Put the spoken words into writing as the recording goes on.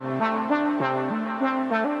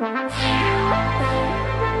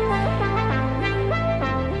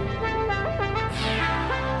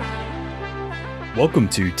Welcome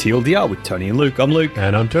to TLDR with Tony and Luke. I'm Luke.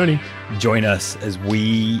 And I'm Tony. Join us as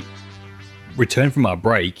we return from our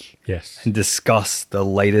break. Yes. And discuss the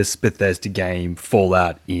latest Bethesda game,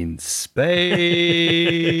 Fallout in Space.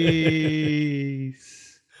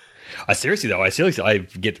 I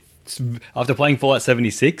get, after playing Fallout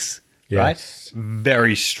 76, right?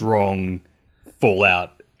 Very strong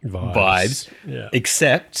Fallout vibes. Yeah.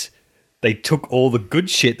 Except they took all the good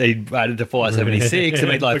shit they added to Fallout 76 and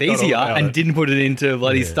made life easier and didn't put it into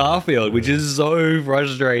bloody Starfield, which is so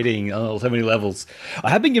frustrating on so many levels.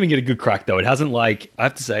 I have been giving it a good crack, though. It hasn't, I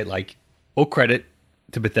have to say, all credit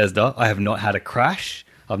to Bethesda. I have not had a crash.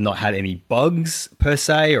 I've not had any bugs, per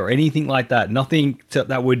se, or anything like that. Nothing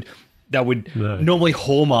that would normally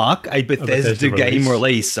hallmark a Bethesda game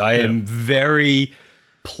release. I am very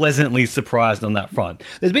pleasantly surprised on that front.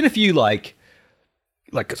 There's been a few,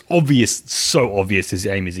 it's obvious, so obvious this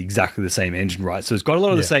game is exactly the same engine, right? So it's got a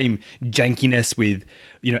lot of the same jankiness with,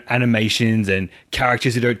 animations and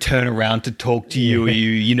characters who don't turn around to talk to you,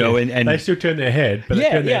 and they still turn their head, but they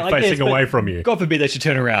turn their facing away from you. God forbid they should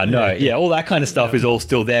turn around. All that kind of stuff is all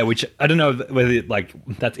still there, which I don't know whether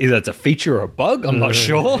that's either it's a feature or a bug. I'm not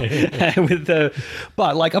sure.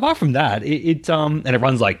 But apart from that, it and it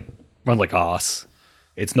runs like arse.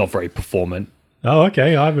 It's not very performant. Oh,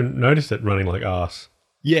 okay. I haven't noticed it running like arse.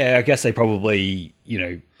 Yeah, I guess they probably,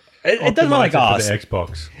 it doesn't run like arse. For the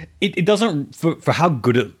Xbox. It doesn't, for how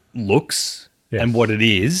good it looks and what it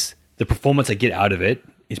is, the performance I get out of it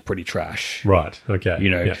is pretty trash. Right,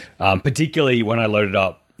 okay. Particularly when I loaded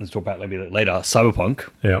up, let's talk about maybe later, Cyberpunk.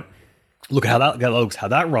 Yeah. Look at how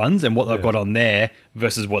that runs and what they've got on there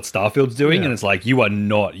versus what Starfield's doing, and it's like, you are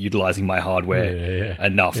not utilizing my hardware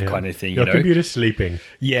enough, kind of thing. Your computer's sleeping.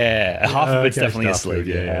 Yeah, half of it's definitely asleep.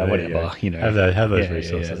 Whatever. Have those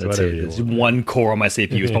resources. That's it. There's one core on my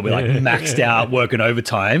CPU is probably maxed out, working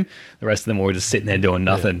overtime. The rest of them were just sitting there doing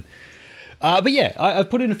nothing. But I've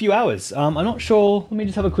put in a few hours. I'm not sure. Let me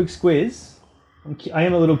just have a quick squiz. I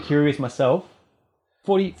am a little curious myself.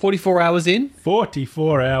 44 hours in.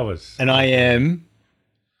 44 hours. And I am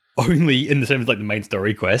only in the same as the main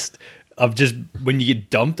story quest of just when you get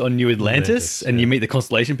dumped on New Atlantis and you meet the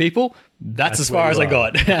Constellation people. That's as far as I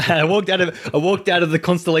got. I walked out of the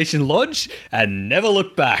Constellation Lodge and never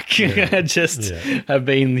looked back. I just have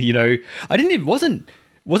been, it wasn't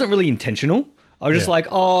really intentional. I was just like,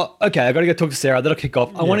 oh, okay, I got to go talk to Sarah. That'll kick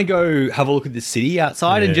off. I want to go have a look at the city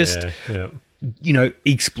outside and just...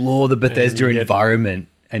 explore the Bethesda environment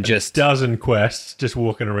and just... dozen quests just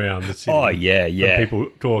walking around the city. Oh, yeah.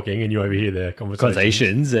 People talking and you overhear their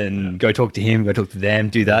conversations and go talk to him, go talk to them,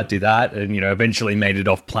 do that. And, eventually made it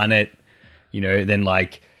off planet. Then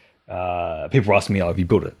people ask me, have you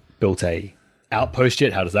built a outpost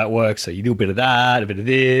yet? How does that work? So you do a bit of that, a bit of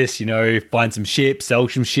this, find some ships, sell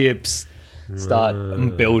some ships, start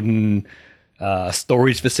building...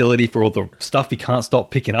 storage facility for all the stuff you can't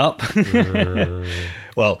stop picking up.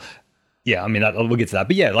 Well, yeah, I mean, we'll get to that.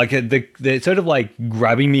 But yeah, they're sort of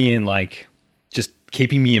grabbing me and just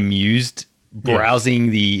keeping me amused,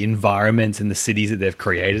 browsing the environments and the cities that they've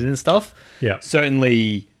created and stuff. Yeah.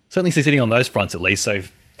 Certainly succeeding on those fronts at least. So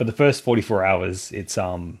for the first 44 hours, it's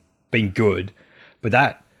been good. But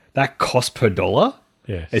that cost per dollar...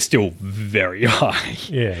 Yes. It's still very high.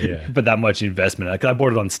 Yeah. But that much investment. Because I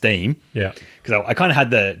bought it on Steam. Yeah. Because I kind of had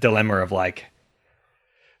the dilemma of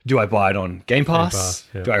do I buy it on Game Pass?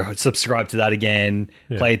 Do I subscribe to that again,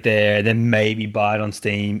 play it there, then maybe buy it on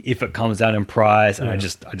Steam if it comes down in price? And I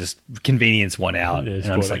just convenience one out. And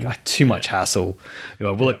I'm just too much hassle.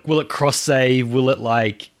 Will it cross save? Will it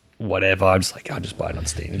whatever? I'm just I'll just buy it on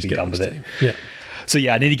Steam and be done with it. Yeah. So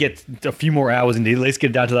I need to get a few more hours and at least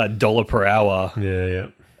get down to that $1 per hour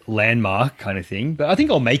landmark kind of thing. But I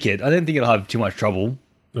think I'll make it. I don't think it'll have too much trouble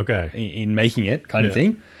in making it kind of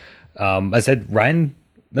thing. As I said, ran,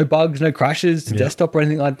 no bugs, no crashes to desktop or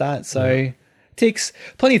anything like that. So ticks.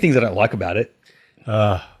 Plenty of things I don't like about it.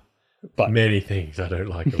 But many things I don't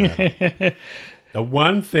like about it. The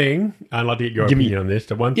one thing, I'd like to get your opinion on this,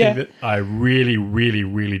 the one thing that I really, really,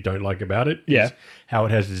 really don't like about it is how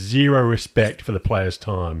it has zero respect for the player's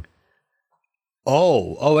time.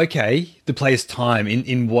 Oh, okay. The player's time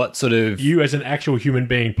in what sort of... You as an actual human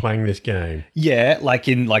being playing this game. Yeah,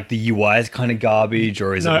 the UI is kind of garbage,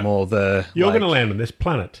 or is it more the... You're going to land on this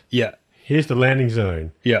planet. Yeah. Here's the landing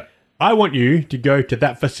zone. Yeah. I want you to go to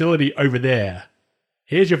that facility over there.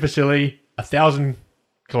 Here's your facility 1,000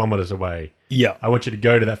 kilometers away. Yeah. I want you to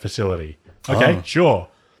go to that facility. Okay, sure.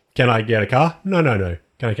 Can I get a car? No.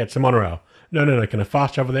 Can I catch the monorail? No. Can I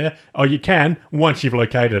fast travel there? Oh, you can once you've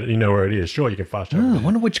located it and you know where it is. Sure, you can fast travel. I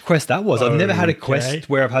wonder which quest that was. I've never had a quest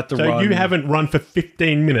where I've had to run. So you haven't run for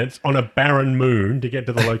 15 minutes on a barren moon to get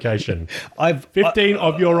to the location. 15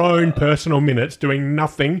 of your own personal minutes doing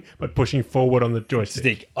nothing but pushing forward on the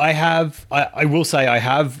joystick. I will say I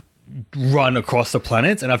have run across the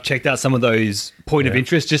planets and I've checked out some of those point of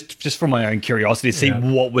interest just from my own curiosity to see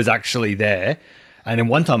what was actually there. And then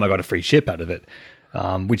one time I got a free ship out of it,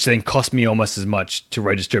 which then cost me almost as much to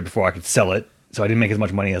register it before I could sell it. So I didn't make as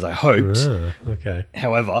much money as I hoped. Okay.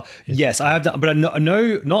 However, yes, I have done, but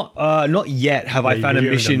not yet have I found a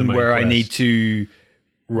mission where I need to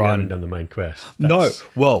run. You haven't done the main quest.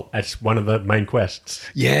 That's one of the main quests.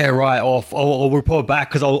 Yeah, right. I'll report back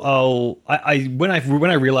because when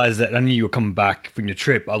I realized that I knew you were coming back from your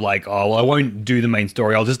trip, I'm like, I won't do the main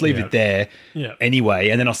story. I'll just leave it there anyway,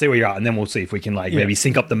 and then I'll see where you're at, and then we'll see if we can maybe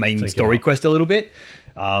sync up the main story quest a little bit.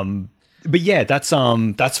 But yeah,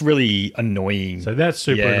 that's really annoying. So that's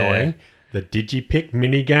super annoying. The Digipick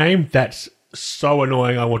mini game, that's so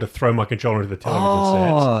annoying. I want to throw my controller into the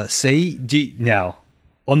television set. See, now.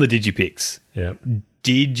 On the Digipicks,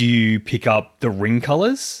 did you pick up the ring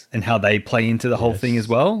colors and how they play into the whole thing as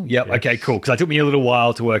well? Yep. Yes. Okay, cool. Because it took me a little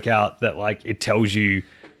while to work out that it tells you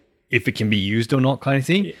if it can be used or not, kind of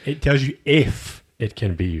thing. It tells you if it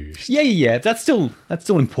can be used. Yeah. That's still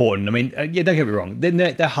important. I mean, don't get me wrong.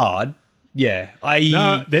 They're hard. Yeah.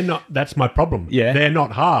 No, they're not. That's my problem. Yeah. They're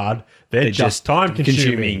not hard. They're just time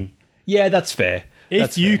consuming. Yeah, that's fair.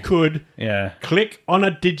 If you could click on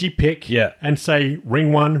a Digipick and say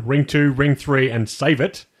ring 1, ring 2, ring 3 and save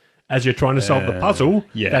it as you're trying to solve the puzzle,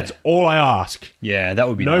 that's all I ask. Yeah, that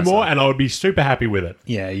would be no more, and I would be super happy with it.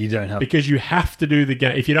 Yeah, you don't have because you have to do the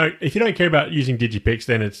game. If you don't care about using Digipicks,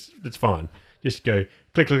 then it's fine. Just go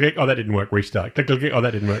click, click, click. Oh, that didn't work. Restart. Click, click, click. Oh,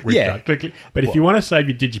 that didn't work. Restart. Click, click. But if you want to save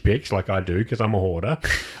your Digipicks, like I do, because I'm a hoarder,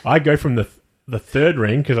 I go from the third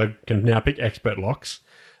ring because I can now pick expert locks.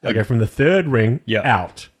 I go from the third ring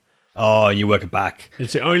out. Oh, you work it back.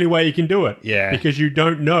 It's the only way you can do it. Yeah. Because you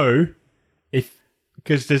don't know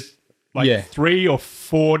because there's 3 or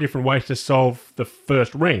 4 different ways to solve the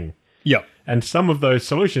first ring. Yep. And some of those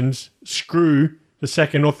solutions screw the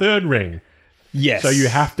second or third ring. Yes. So you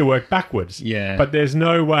have to work backwards. Yeah. But there's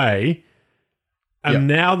no way. And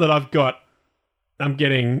now that I'm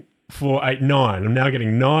getting 4, 8, 9. I'm now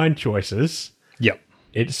getting 9 choices. Yep.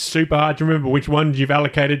 It's super hard to remember which ones you've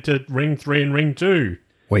allocated to ring 3 and ring 2.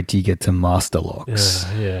 Wait till you get to master locks.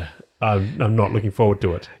 I'm not looking forward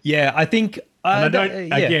to it. Yeah, I think...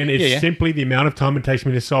 it's simply the amount of time it takes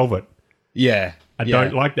me to solve it. Yeah. I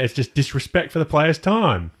don't like that. It's just disrespect for the player's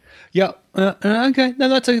time. Yeah. Okay. No,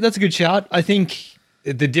 that's a good shout. I think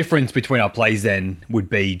the difference between our plays then would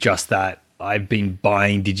be just that I've been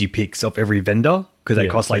buying Digipicks off every vendor because they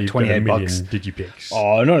cost like $28. Digipicks.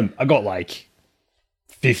 Oh, no. I got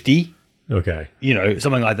 50. Okay.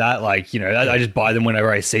 Something like that. I just buy them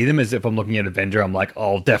whenever I see them as if I'm looking at a vendor. I'm like,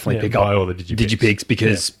 I'll definitely pick up all the Digipicks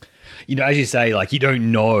because, as you say, you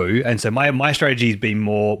don't know. And so my strategy has been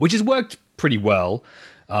more, which has worked pretty well,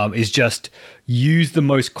 is just use the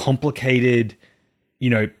most complicated,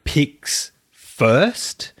 picks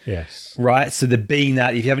first. Yes. Right? So being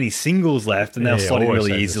that if you have any singles left, then they'll slot in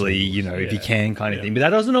really easily, if you can kind of thing. But that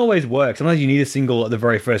doesn't always work. Sometimes you need a single at the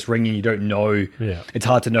very first ring and you don't know. Yeah. It's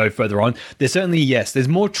hard to know further on. There's certainly, there's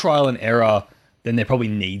more trial and error than there probably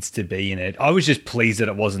needs to be in it. I was just pleased that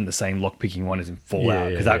it wasn't the same lock-picking one as in Fallout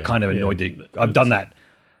because that kind of annoyed me. I've done that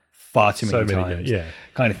far too many times.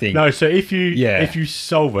 Kind of thing. No, so if you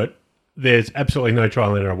solve it, there's absolutely no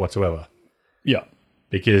trial and error whatsoever. Yeah.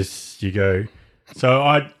 Because you go... So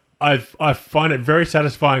I find it very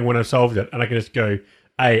satisfying when I've solved it, and I can just go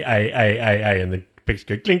A, and the picks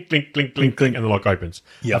go clink, clink, clink, clink, clink, and the lock opens.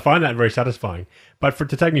 Yep. I find that very satisfying. But for it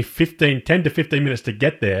to take me 10 to 15 minutes to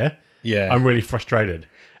get there, I'm really frustrated.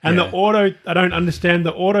 And the auto, I don't understand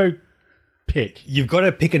the auto pick. You've got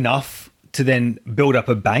to pick enough to then build up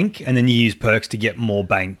a bank, and then you use perks to get more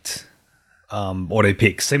banked auto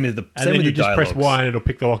picks. Same with the and then you just dialogues. Press Y and it'll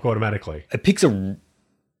pick the lock automatically. It picks a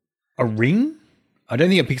ring. I don't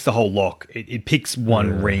think it picks the whole lock. It picks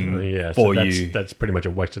one ring for you. That's pretty much a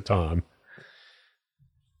waste of time.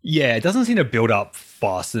 Yeah, it doesn't seem to build up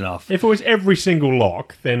fast enough. If it was every single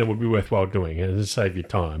lock, then it would be worthwhile doing it and save you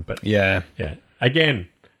time. But yeah. Again,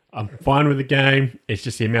 I'm fine with the game. It's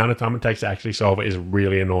just the amount of time it takes to actually solve it is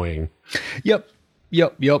really annoying. Yep.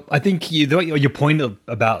 I think your point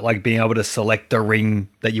about being able to select a ring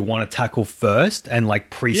that you want to tackle first and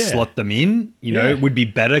pre-slot them in, would be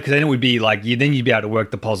better because then it would be then you'd be able to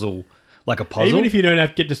work the puzzle like a puzzle. Even if you don't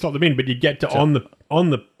have to get to slot them in, but you get to on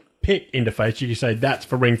the pick interface, you can say that's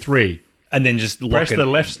for ring 3. and then just press the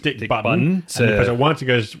left stick button. So press it once, it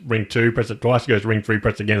goes ring 2. Press it twice, it goes ring 3.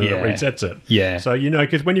 Press it again, and it resets it. Yeah. So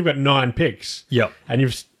because when you've got 9 picks, yep, and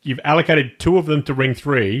you've allocated 2 of them to ring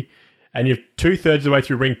 3, and you're 2/3 of the way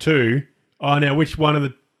through ring 2. Oh, now which one of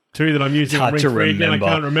the 2 that I'm using ring 3 again? I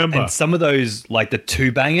can't remember. And some of those, like the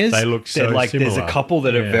 2 bangers, they look so similar. There's a couple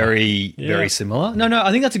that are very, very similar. No,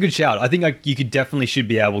 I think that's a good shout. I think you should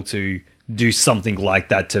be able to do something like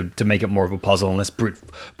that to make it more of a puzzle and less brute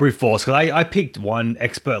force. Because I picked one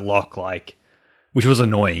expert lock, which was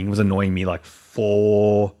annoying. It was annoying me like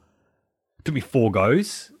 4... Took me 4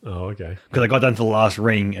 goes. Oh, okay. Because I got down to the last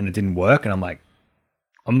ring and it didn't work. And I'm like,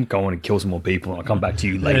 I'm going to kill some more people and I'll come back to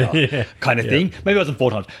you later kind of thing. Maybe it wasn't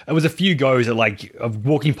 4 times. It was a few goes of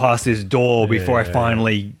walking past this door before I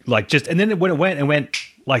finally and then when it went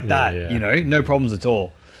like that, no problems at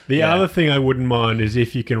all. The other thing I wouldn't mind is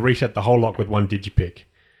if you can reset the whole lock with 1 digipick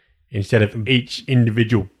instead of each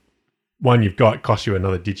individual one you've got costs you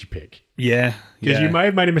another digipick. Yeah. Because you may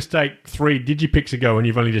have made a mistake 3 digipicks ago and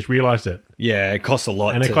you've only just realised it. Yeah, it costs a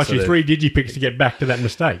lot. And it costs you 3 digipicks to get back to that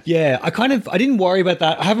mistake. Yeah, I didn't worry about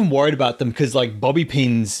that. I haven't worried about them because like bobby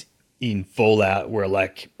pins in Fallout were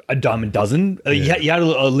like a dime a dozen. You had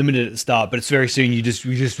a limited at the start, but it's very soon you just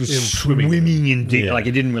were swimming in deep. Like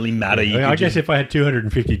it didn't really matter. I guess if I had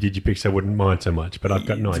 250 digipicks, I wouldn't mind so much, but I've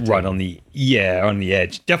got 19. Right on the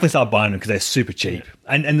edge. Definitely start buying them because they're super cheap.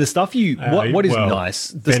 And the stuff what is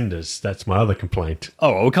nice? Vendors, that's my other complaint.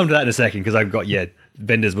 Oh, we'll come to that in a second because I've got,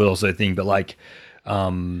 vendors were also a thing, but like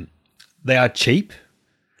they are cheap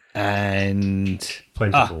and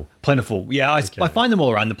plentiful. Yeah, I find them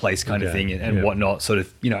all around the place kind of thing and whatnot, sort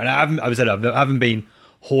of, and I haven't been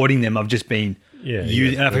hoarding them. I've just been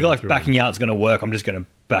using, and if I feel like backing out is going to work, I'm just going to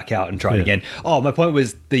back out and try it again. Oh, my point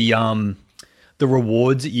was the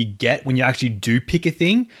rewards that you get when you actually do pick a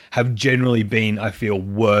thing have generally been, I feel,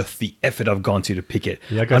 worth the effort I've gone to pick it.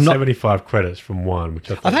 Yeah, I got 75 credits from one, which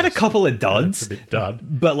I've had a couple of duds. It's a bit dud.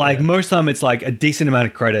 But most of the time it's like a decent amount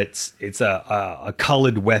of credits. It's a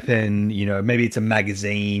colored weapon, maybe it's a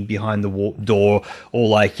magazine behind the door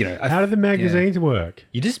or How do the magazines work?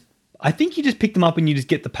 I think you just pick them up and you just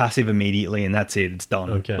get the passive immediately and that's it. It's done.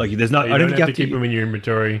 Okay. Like there's no, so I don't have to keep them in your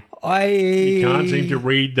inventory. You can't seem to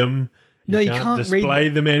read them. You can't display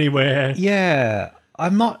them anywhere. Yeah,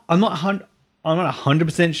 I'm not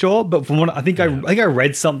 100% sure, but from what I think I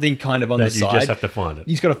read something kind of on the side. You just have to find it.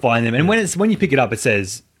 You just got to find them, and when you pick it up, it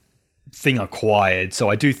says thing acquired. So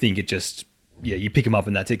I do think it just you pick them up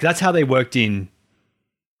and that's it. 'Cause that's how they worked in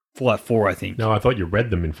Fallout 4, I think. No, I thought you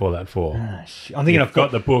read them in Fallout 4. I'm thinking I've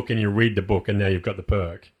got the book and you read the book, and now you've got the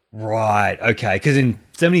perk. Right. Okay. Because in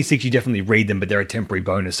 76 you definitely read them, but they're a temporary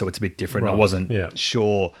bonus, so it's a bit different. Right. I wasn't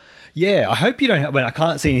sure. Yeah, I hope you don't have... I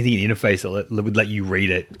can't see anything in the interface that would let you read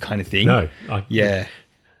it kind of thing. No.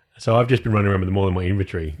 So I've just been running around with them all in my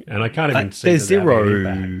inventory, and I can't even see there's zero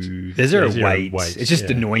weight. It's just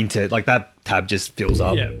annoying to... that tab just fills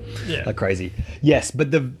up like crazy. Yes,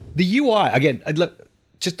 but the UI, again,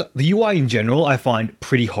 just the UI in general, I find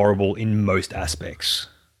pretty horrible in most aspects.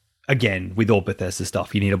 Again, with all Bethesda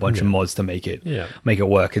stuff, you need a bunch of mods to make it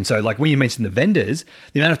work. And so, when you mentioned the vendors,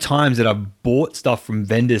 the amount of times that I've bought stuff from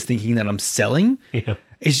vendors thinking that I'm selling,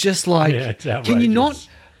 it's just can you not?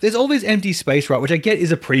 There's all this empty space, right? Which I get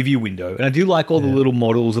is a preview window, and I do like all the little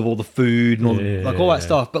models of all the food and all all that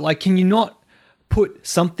stuff. But can you not put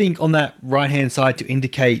something on that right-hand side to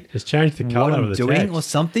indicate just change the color what I'm of the doing text. Or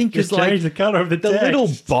something? Because change the color of the text. little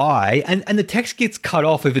buy and the text gets cut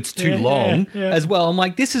off if it's too long as well. I'm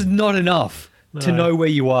like, this is not enough to know where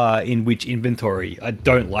you are in which inventory. I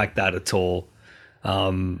don't like that at all.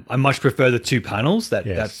 I much prefer the 2 panels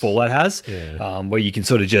that Fallout has, where you can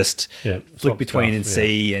sort of just flick between and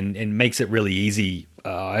see, and makes it really easy.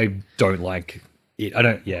 I don't like it. I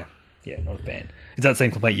don't. Yeah, not a fan. Is that the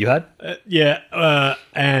same complaint you had?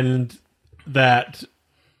 And that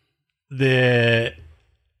they're...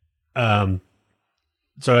 so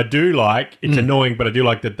I do like... It's annoying, but I do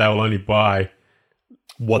like that they'll only buy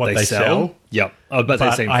what they sell. Yep. I was about to say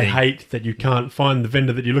the same thing. I hate that you can't find the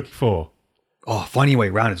vendor that you're looking for. Oh, finding your way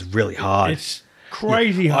around is really hard. It's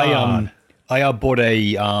crazy hard. I bought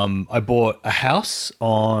a house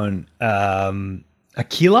on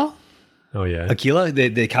Aquila. Oh, yeah. Aquila,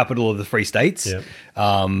 the capital of the Free States. Yep.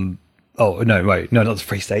 No, not the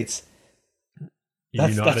Free States.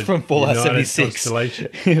 That's from Fallout 76. It's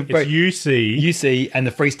UC and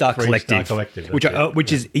the Freestar Collective,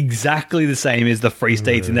 which is exactly the same as the Free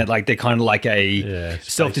States in that they're kind of like a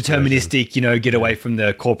self-deterministic, get away from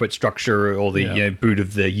the corporate structure or the boot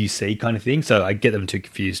of the UC kind of thing. So I get them too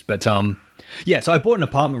confused. But Yeah, so I bought an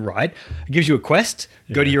apartment, right? It gives you a quest.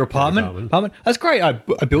 Go to your apartment. That's great. I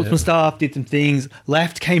built some stuff, did some things,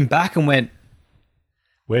 left, came back and went,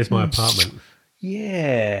 where's my apartment?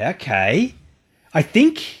 Yeah, okay. I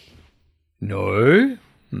think, no.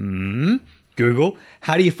 Google,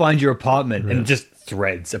 how do you find your apartment? And just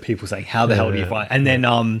threads of people saying, how the hell do you find? And then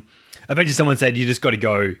eventually someone said, you just got to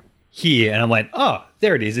go here. And I'm like, oh,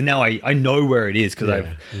 there it is. And now I know where it is because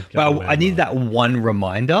I needed that one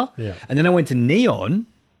reminder. Yeah. And then I went to Neon,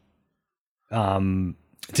 Neon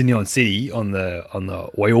City on the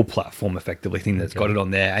oil platform, effectively, thing that's got it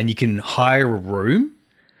on there. And you can hire a room.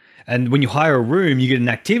 And when you hire a room, you get an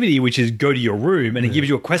activity, which is go to your room, and it gives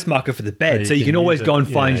you a quest marker for the bed. So you can always go and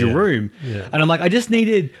find your room. Yeah. And I'm like, I just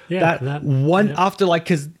needed that one after, like,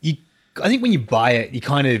 because I think when you buy it,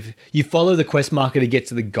 you follow the quest marker to get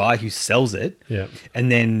to the guy who sells it. Yeah.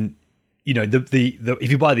 And then, you know, the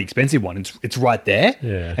if you buy the expensive one, it's right there.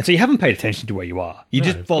 Yeah. And so you haven't paid attention to where you are. You're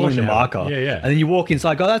just following the marker. Yeah. And then you walk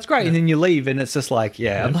inside, oh, that's great. And then you leave, and it's just like,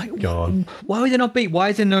 I'm like, God. Why would there not be? Why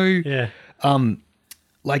is there no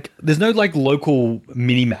like, there's no like local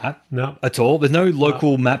mini map at all. There's no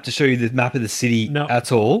local map to show you the map of the city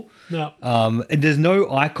at all. No. And there's no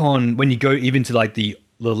icon when you go even to like the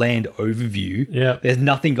land overview. Yeah. There's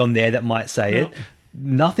nothing on there that might say it.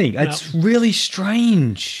 Nothing. It's really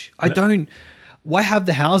strange. Why have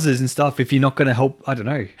the houses and stuff if you're not going to help? I don't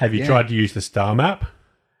know. Have you tried to use the star map?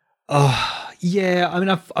 Yeah. I mean,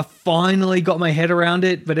 I finally got my head around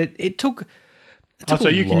it, but it took so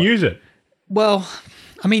you can use it. Well,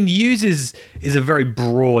 I mean, use is a very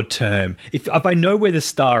broad term. If I know where the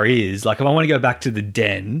star is, like if I want to go back to the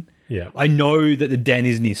den, I know that the den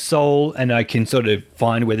is near Sol, and I can sort of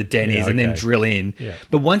find where the den is and then drill in. Yeah.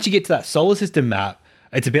 But once you get to that solar system map,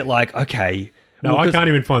 it's a bit like, okay. No, I can't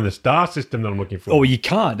even find the star system that I'm looking for. Oh, you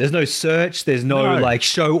can't. There's no search. There's no like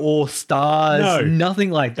show all stars. No.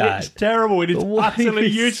 Nothing like that. It's terrible. It is utterly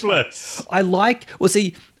useless.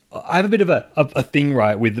 I have a bit of a thing,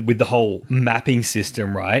 right, with the whole mapping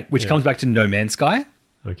system, right, which comes back to No Man's Sky.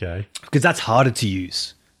 Okay. Because that's harder to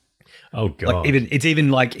use. Oh, God. Like it's even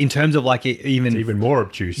like in terms of like it's even more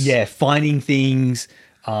obtuse. Yeah, finding things.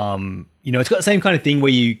 You know, it's got the same kind of thing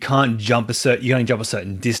where you can't jump a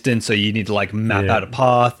certain distance, so you need to like map out a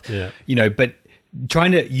path. Yeah. You know, but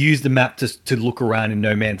trying to use the map to look around in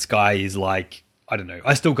No Man's Sky is like, I don't know.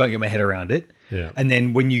 I still can't get my head around it. Yeah. And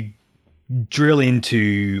then when you drill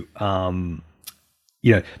into the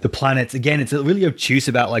planets, again, it's really obtuse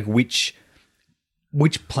about like which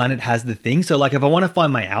planet has the thing. So like if I want to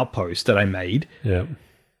find my outpost that I made,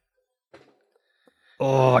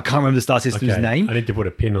 I can't remember the star system's name. I need to put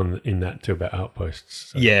a pin in that too about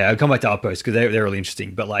outposts. So. Yeah, I'll come back to outposts because they're really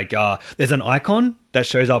interesting. But like there's an icon that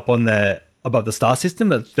shows up on above the star system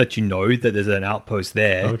that you know that there's an outpost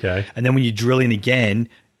there. Okay. And then when you drill in again,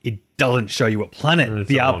 it doesn't show you what planet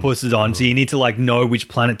the outpost is on. So you need to like know which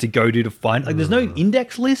planet to go to find. Like there's no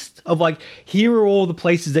index list of like, here are all the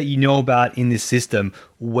places that you know about in this system.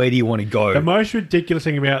 Where do you want to go? The most ridiculous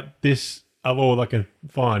thing about this of all I can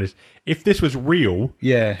find is if this was real,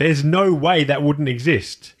 there's no way that wouldn't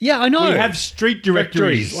exist. Yeah, I know. We have street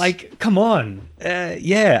directories. Like, come on.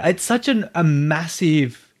 It's such a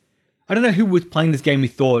massive... I don't know who was playing this game who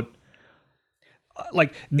thought...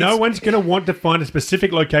 Like no one's going to want to find a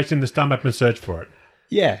specific location in the star map and search for it.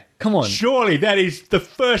 Yeah, come on. Surely that is the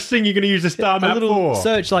first thing you're going to use the star map for.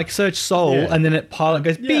 Search Sol, and then it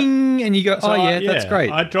goes bing, and you go, that's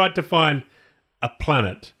great. I tried to find a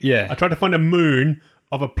planet. Yeah. I tried to find a moon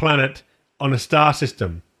of a planet on a star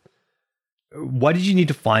system. Why did you need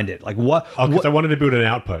to find it? Like what? Because I wanted to build an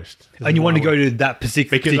outpost. And you wanted to go to that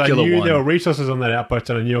particular one? Because I knew there were resources on that outpost,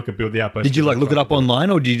 and I knew I could build the outpost. Did you like look it up online,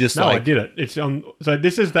 or did you just I did it. It's on. So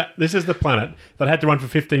this is the planet that I had to run for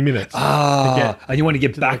 15 minutes. And you want to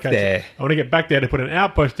get back there. I want to get back there to put an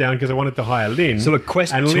outpost down because I wanted to hire Lynn. So a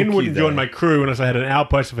quest and Lynn wouldn't join my crew unless I had an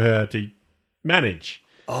outpost for her to manage.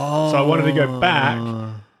 So I wanted to go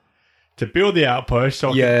back to build the outpost,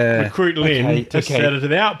 so I could recruit Lynn to set her to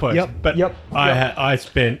the outpost. I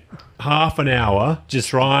spent half an hour just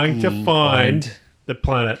trying to find the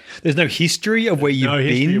planet. There's no history of where you've been? No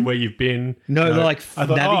history of where you've been. No, like I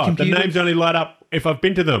thought, the names only light up if I've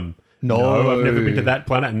been to them. No, I've never been to that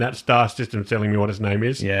planet, and that star system's telling me what its name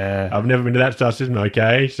is. Yeah. I've never been to that star system.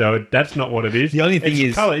 Okay, so that's not what it is. The only thing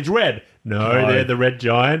is... color. It's red. No, they're the red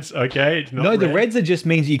giants. Okay, it's not. No, red. the reds are just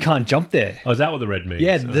means you can't jump there. Oh, is that what the red means?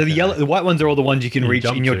 Yeah, the yellow, the white ones are all the ones you can reach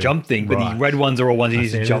in your jump thing, but the red ones are all ones you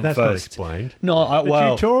need to jump that's first. Not explained. No,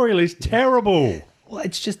 the tutorial is terrible. Well,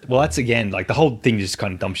 it's just that's again like the whole thing just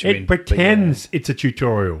kind of dumps you in. It pretends it's a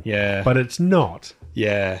tutorial. Yeah, but it's not.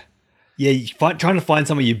 Yeah, trying to find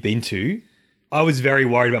somewhere you've been to. I was very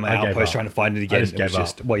worried about my outpost trying to find it again. It was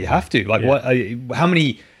just, well, you have to. Like, what? How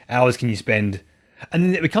many hours can you spend? And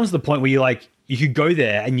then it becomes to the point where you're like, you could go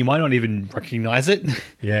there and you might not even recognize it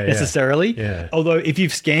necessarily. Yeah. Although if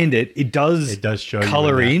you've scanned it, it does show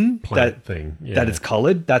color in that thing. Yeah. That it's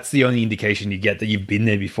colored. That's the only indication you get that you've been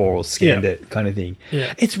there before or scanned it, kind of thing.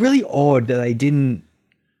 Yeah. It's really odd that they didn't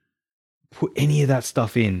put any of that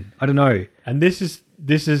stuff in. I don't know. And this is.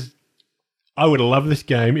 I would love this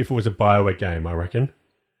game if it was a BioWare game, I reckon.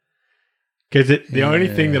 Because the only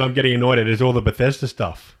thing that I'm getting annoyed at is all the Bethesda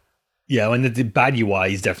stuff. Yeah, and the bad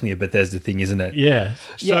UI is definitely a Bethesda thing, isn't it? Yeah.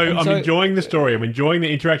 So I'm enjoying the story. I'm enjoying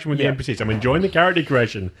the interaction with the NPCs. I'm enjoying the character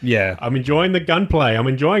creation. Yeah. I'm enjoying the gunplay. I'm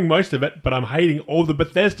enjoying most of it, but I'm hating all the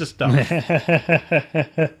Bethesda stuff.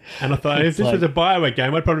 And I thought, if this was a BioWare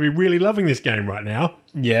game, I'd probably be really loving this game right now.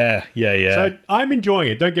 Yeah. So I'm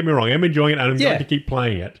enjoying it. Don't get me wrong. I'm enjoying it, and I'm going to keep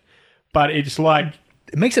playing it. But it's like...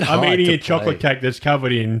 It makes it hard I'm eating to a chocolate cake that's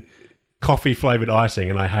covered in coffee-flavored icing,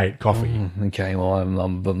 and I hate coffee. Okay, well,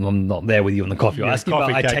 I'm not there with you on the coffee icing,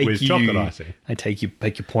 but I take you. Chocolate icing. I take your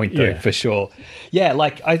point though, for sure. Yeah,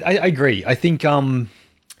 like I agree. I think again,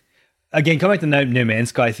 coming back to the No Man's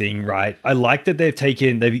Sky thing, right? I like that they've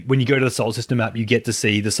taken when you go to the solar system map, you get to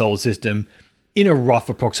see the solar system in a rough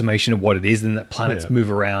approximation of what it is, and that planets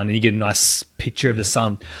move around, and you get a nice picture of the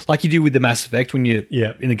sun, like you do with the Mass Effect when you're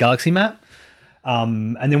in the galaxy map.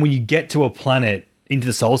 And then when you get to a planet into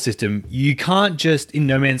the solar system, you can't just, in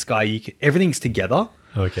No Man's Sky, everything's together.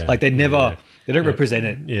 Okay. Like they don't represent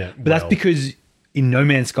it. Yeah. But that's because in No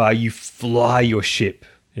Man's Sky, you fly your ship,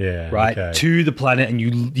 right, to the planet, and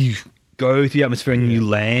you go through the atmosphere and you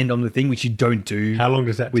land on the thing, which you don't do. How long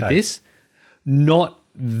does that with take? This? Not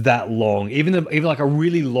that long. Even like a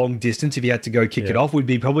really long distance, if you had to go kick it off, would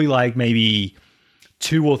be probably like maybe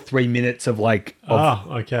 2 or 3 minutes of like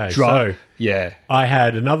okay. Drive. So I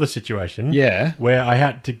had another situation where I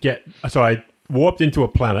had to I warped into a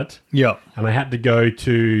planet and I had to go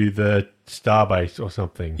to the starbase or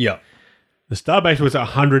something. The starbase was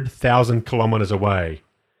 100,000 kilometers away.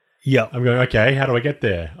 I'm going, okay, how do I get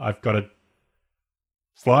there? I've got to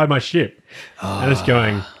fly my ship, and it's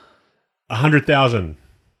going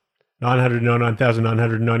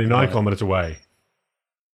 999,999 kilometers away.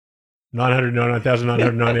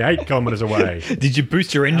 999,998 kilometers away. Did you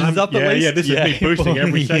boost your engines up at least? Yeah, this is me boosting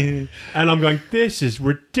every second. And I'm going, this is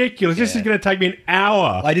ridiculous. This is going to take me an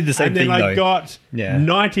hour. I did the same thing, And then I got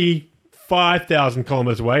 95,000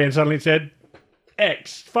 kilometers away, and suddenly it said,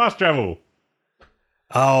 X, fast travel.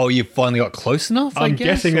 Oh, you finally got close enough, I'm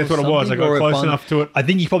guessing that's what it was. I got close enough to it. I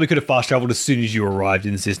think you probably could have fast traveled as soon as you arrived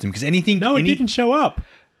in the system, because anything... No, it didn't show up.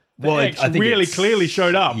 The X I think really clearly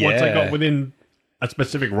showed up once I got within a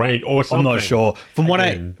specific range or something. I'm not sure. From what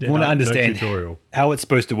I understand, how it's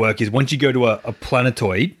supposed to work is once you go to a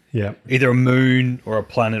planetoid, either a moon or a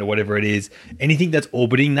planet or whatever it is, anything that's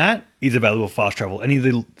orbiting that is available for fast travel. Any of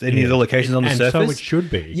the locations on the surface. And so it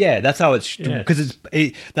should be. Yeah, that's how it's... Because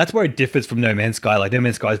that's where it differs from No Man's Sky. Like No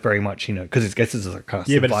Man's Sky is very much, because it gets as a kind of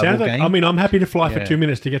survival but it sounds like... game. I mean, I'm happy to fly for 2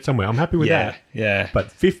 minutes to get somewhere. I'm happy with that. Yeah.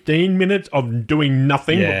 But 15 minutes of doing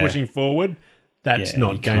nothing but pushing forward... That's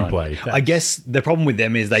not gameplay. I guess the problem with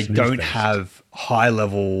them is they don't have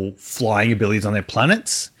high-level flying abilities on their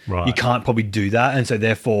planets. Right. You can't probably do that, and so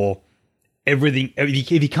therefore, everything.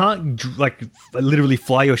 If you can't literally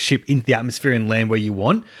fly your ship into the atmosphere and land where you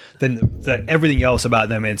want, then everything else about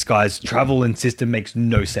No Man's Sky's travel and system makes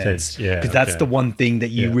no sense. Because that's the one thing that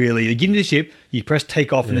you you get into the ship, you press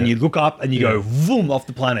take off, and then you look up and you go boom off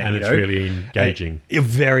the planet. And it's really engaging.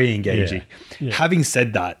 Very engaging. Having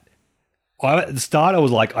said that. At the start, I was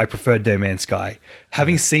like, I preferred No Man's Sky.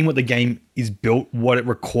 Having seen what the game is built, what it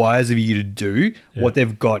requires of you to do, what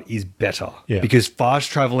they've got is better. Because fast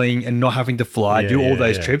traveling and not having to fly, do all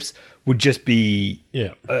those trips would just be,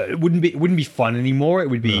 it wouldn't be fun anymore. It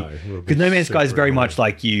would be, because No Man's Sky is very much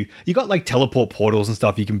like you got like teleport portals and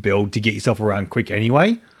stuff you can build to get yourself around quick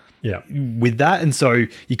anyway. With that, and so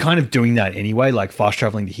you're kind of doing that anyway, like fast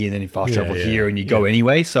traveling to here, and then you fast travel here, and you go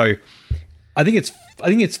anyway. So I think it's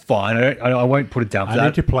fine. I won't put it down for that. I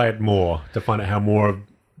need to play it more to find out how more of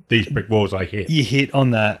these brick walls I hit. You hit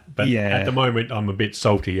on that. But at the moment, I'm a bit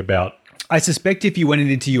salty about... I suspect if you went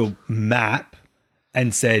into your map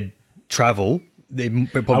and said travel,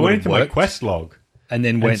 it probably I went into my quest log. And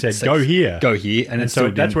then said, go here. Go here. And so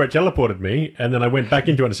that's where it teleported me. And then I went back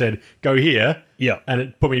into it and said, go here. And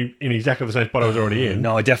it put me in exactly the same spot I was already in.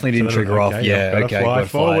 No, I definitely didn't trigger off. Fly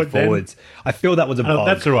forwards. I feel that was a bug.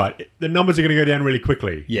 That's all right. The numbers are going to go down really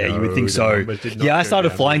quickly. Yeah, you would think so. Yeah, I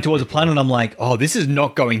started flying towards a planet and I'm like, oh, this is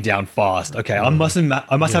not going down fast. Okay, I must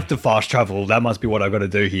have to fast travel. That must be what I've got to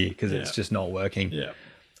do here because it's just not working.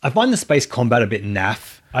 I find the space combat a bit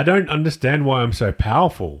naff. I don't understand why I'm so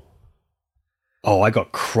powerful. Oh, I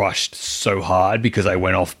got crushed so hard because I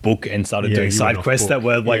went off book and started doing side quests that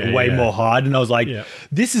were like way more hard. And I was like,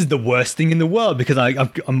 this is the worst thing in the world because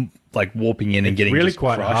I'm like warping in and getting really just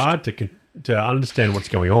quite crushed. hard to understand what's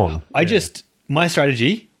going on. My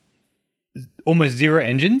strategy, almost zero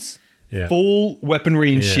engines, full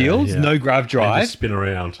weaponry and shields, no grav drive. And just spin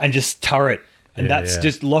around. And just turret. And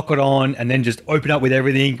just lock it on and then just open up with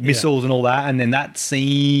everything, missiles and all that. And then that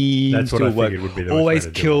seems to work. Would be the always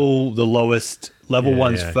kill the lowest level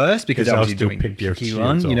ones first because obviously doing picky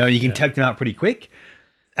one. You know, you can take them out pretty quick.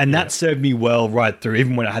 And that served me well right through,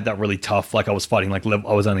 even when I had that really tough, like I was fighting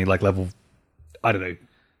I was only like level, I don't know,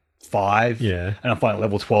 5. Yeah. And I'm fighting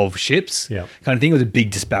level 12 ships. Yeah. Kind of thing. It was a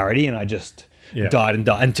big disparity and I just... died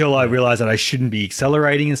until I realized that I shouldn't be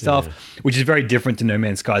accelerating and stuff, which is very different to No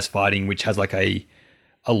Man's Sky's fighting, which has like a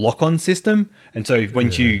lock-on system. And so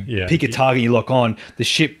when you pick a target, you lock on, the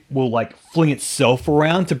ship will like fling itself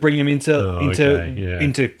around to bring him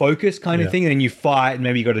into focus kind of thing. And then you fight and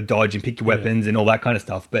maybe you got to dodge and pick your weapons and all that kind of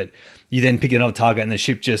stuff. But you then pick another target and the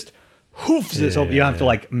ship just hoofs itself. You don't have to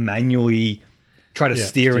like manually try to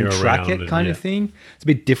steer and track it kind of thing. It's a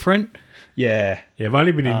bit different. Yeah. I've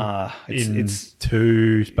only been in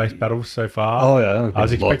 2 space battles so far. Oh, yeah. I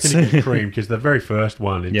was expecting to get creamed because the very first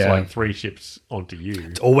one, it's like 3 ships onto you.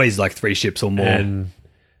 It's always like 3 ships or more. And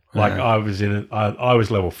like I was I was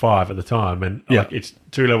level 5 at the time and like it's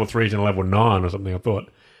 2 level 3s and a level 9 or something. I thought,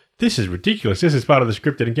 this is ridiculous. This is part of the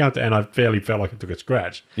scripted encounter, and I fairly felt like it took a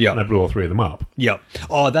scratch. Yeah, and I blew all 3 of them up. Yeah.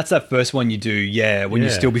 Oh, that's that first one you do. Yeah, when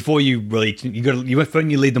you still before you really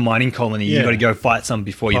when you leave the mining colony, you got to go fight some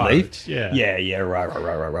before you leave. Yeah. Yeah.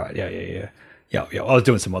 Right. Yeah. I was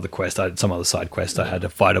doing some other quest. I had some other side quest. I had to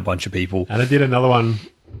fight a bunch of people, and I did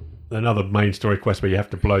another main story quest where you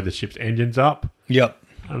have to blow the ship's engines up. Yep.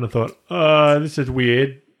 And I thought, this is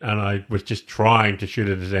weird, and I was just trying to shoot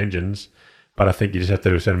at his engines. But I think you just have to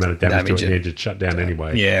do a certain amount of damage to it and the engine shut down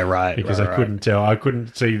anyway. Yeah, right. Because I couldn't tell. I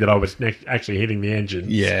couldn't see that I was actually hitting the engine.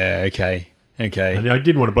 Yeah, okay. And I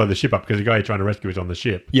didn't want to blow the ship up because the guy you're trying to rescue is on the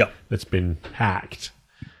ship. Yep. That's been hacked.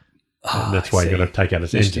 And that's why you got to take out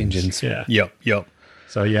its engines. Yeah. Yep.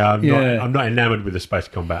 So I'm not enamored with the space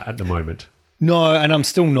combat at the moment. No, and I'm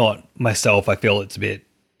still not myself. I feel it's a bit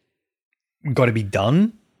got to be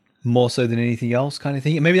done more so than anything else kind of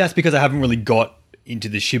thing. And maybe that's because I haven't really got into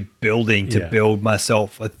the ship building to build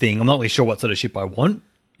myself a thing. I'm not really sure what sort of ship I want.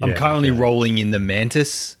 I'm currently rolling in the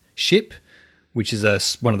Mantis ship, which is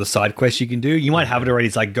one of the side quests you can do. You might have it already.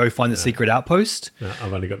 It's like go find the secret outpost. No,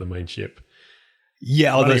 I've only got the main ship.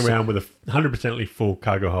 Yeah, I'm running around with a 100% full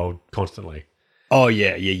cargo hold constantly. Oh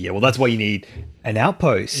yeah. Well, that's why you need an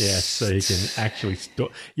outpost. Yeah, so you can actually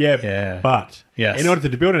store. Yeah. But in order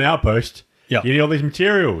to build an outpost, you need all these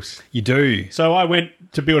materials. You do. So I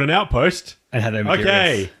went to build an outpost. And had no materials.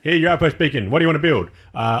 Okay, here your outpost beacon. What do you want to build?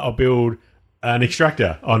 I'll build an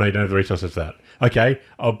extractor. Oh, no, you don't have the resources for that. Okay,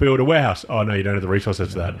 I'll build a warehouse. Oh, no, you don't have the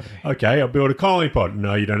resources for that. Okay, I'll build a colony pod.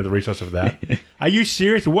 No, you don't have the resources for that. Are you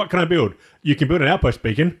serious? What can I build? You can build an outpost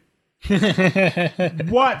beacon.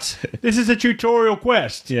 What? This is a tutorial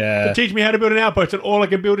quest. To teach me how to build an outpost, and all I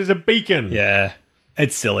can build is a beacon. Yeah,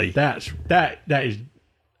 it's silly. That is...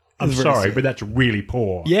 I'm sorry, but that's really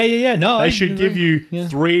poor. Yeah. No, they should give you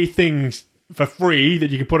 3 things for free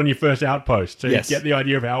that you can put on your first outpost so you get the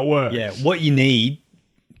idea of how it works. Yeah, what you need,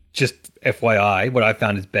 just FYI, what I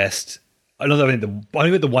found is best. I only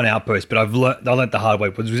got the one outpost, but I learned the hard way.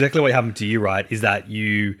 But exactly what happened to you, right? Is that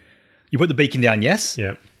you put the beacon down? Yes.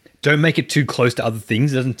 Yeah. Don't make it too close to other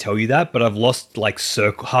things. It doesn't tell you that, but I've lost like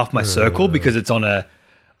half my circle because it's on a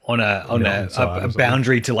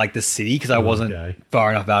boundary to like the city because I wasn't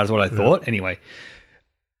far enough out is what I thought. Anyway,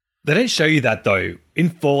 they don't show you that though. In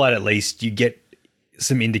Fallout, at least, you get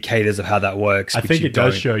some indicators of how that works. I think it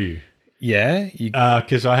does show you. Yeah?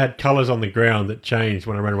 Because I had colours on the ground that changed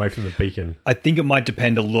when I ran away from the beacon. I think it might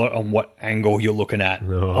depend a lot on what angle you're looking at,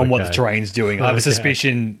 on what the terrain's doing. I have a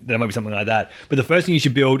suspicion that it might be something like that. But the first thing you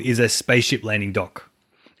should build is a spaceship landing dock.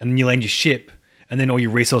 And then you land your ship, and then all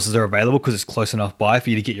your resources are available because it's close enough by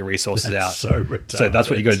for you to get your resources out. So retarded. So that's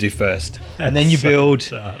what you got to do first. And then you build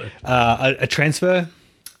a transfer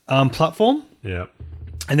platform. Yeah.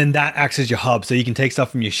 And then that acts as your hub. So you can take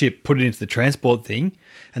stuff from your ship, put it into the transport thing,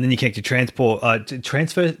 and then you connect your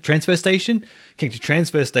transfer station, connect your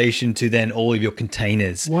transfer station to then all of your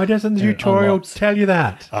containers. Why doesn't the tutorial tell you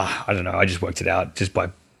that? I don't know. I just worked it out just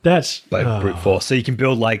by brute force. So you can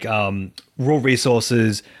build like raw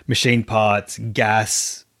resources, machine parts,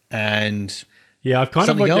 gas, and Yeah, I've kind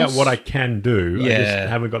of worked out what I can do. Yeah. I just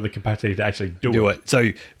haven't got the capacity to actually do it. So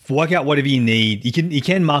work out whatever you need. You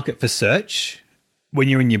can mark it for search when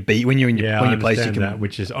you're in your place. You can, that,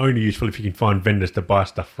 which is only useful if you can find vendors to buy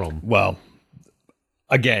stuff from. Well,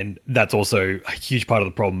 again, that's also a huge part of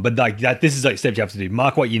the problem. But like that, this is like steps you have to do.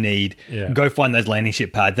 Mark what you need. Yeah. Go find those landing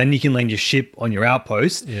ship pads. Then you can land your ship on your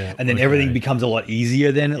outpost. Yeah, and then everything becomes a lot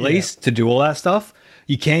easier then at least to do all that stuff.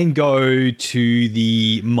 You can go to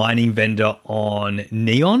the mining vendor on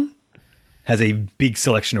Neon. Has a big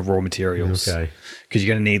selection of raw materials. Okay. Because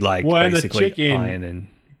you're going to need like basically iron and...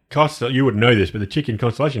 You would know this, but the chicken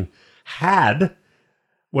constellation had...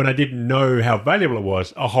 when I didn't know how valuable it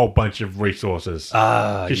was, a whole bunch of resources.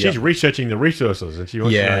 Because she's researching the resources and she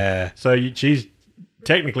wants to know. So she's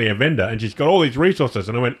technically a vendor and she's got all these resources.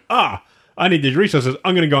 And I went, I need these resources.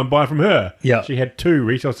 I'm going to go and buy from her. Yeah. She had 2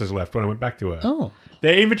 resources left when I went back to her. Oh.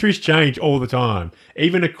 Their inventories change all the time.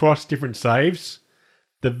 Even across different saves,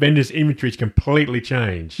 the vendor's inventories completely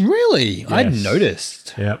change. Really? Yes. I hadn't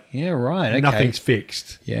noticed. Yep. Yeah, right. Okay. Nothing's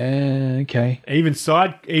fixed. Yeah, okay. Even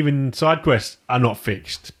side quests are not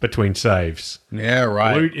fixed between saves. Yeah,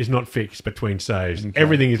 right. Loot is not fixed between saves. Okay.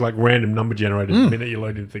 Everything is like random number generated the minute you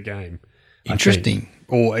load into the game. Interesting.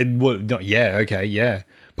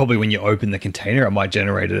 Probably when you open the container, it might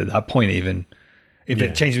generate it at that point even. If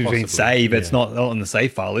it changes between save, it's not on the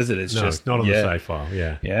save file, is it? It's it's not on the save file,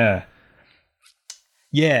 Yeah.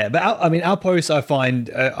 Yeah, but Outposts, I find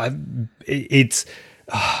it's...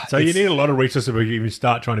 So you need a lot of resources before you even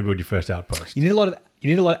start trying to build your first outpost. You need a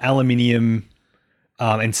lot of aluminium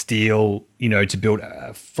and steel, to build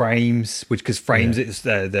frames, because frames is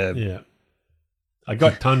the I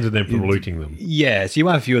got tons of them from looting them. Yeah, so you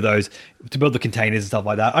want a few of those to build the containers and stuff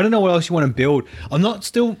like that. I don't know what else you want to build. I'm not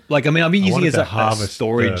still I've been using it as a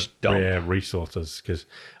storage dump. Rare resources because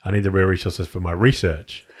I need the rare resources for my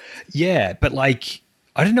research. Yeah, but I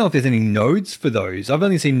don't know if there's any nodes for those. I've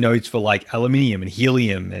only seen nodes for aluminium and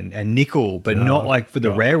helium and nickel, but not for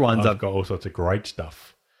the rare ones. I've got all sorts of great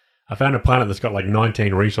stuff. I found a planet that's got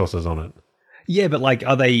 19 resources on it. Yeah, but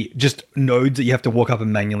are they just nodes that you have to walk up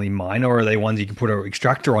and manually mine, or are they ones you can put an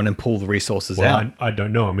extractor on and pull the resources out? I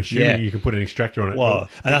don't know. I'm assuming you can put an extractor on it. Well,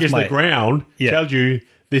 because the ground tells you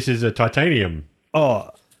this is a titanium.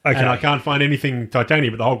 Oh, okay. And I can't find anything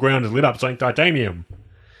titanium, but the whole ground is lit up saying titanium.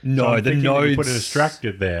 No, so the nodes... You put an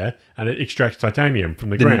extractor there, and it extracts titanium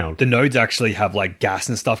from the ground. The nodes actually have gas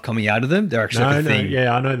and stuff coming out of them. They're actually a thing.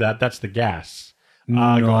 Yeah, I know that. That's the gas.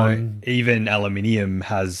 Argon. Even aluminium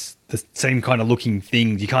has the same kind of looking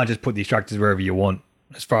things. You can't just put the extractors wherever you want,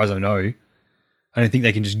 as far as I know. I don't think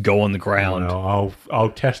they can just go on the ground. No, I'll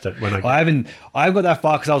test it when I've got that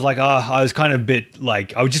far because I was I was kind of a bit I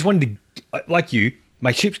just wanted to, like you,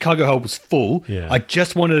 my ship's cargo hold was full. Yeah. I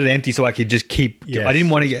just wanted it empty so I could just keep, I didn't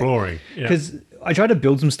want to exploring. Because I tried to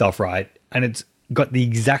build some stuff, right? And it's got the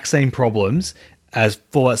exact same problems as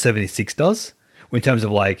Fallout 76 does in terms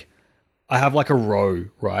of I have a row,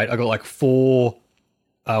 right? I got 4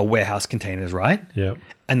 warehouse containers, right? Yeah.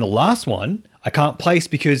 And the last one I can't place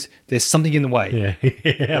because there's something in the way.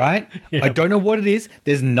 Yeah. Right? Yep. I don't know what it is.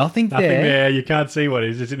 There's nothing there. Nothing there. You can't see what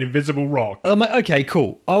it is. It's an invisible rock. I'm like, okay,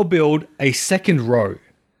 cool. I'll build a second row.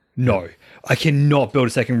 No, I cannot build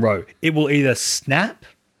a second row. It will either snap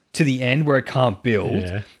to the end where it can't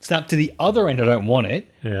build, snap to the other end, I don't want it,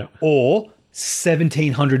 or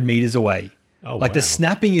 1,700 meters away. Oh, wow. The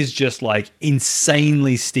snapping is just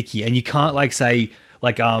insanely sticky, and you can't say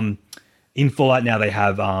in Fallout now they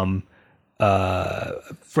have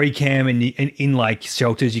free cam and in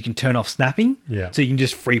shelters you can turn off snapping, so you can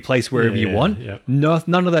just free place wherever you want. No,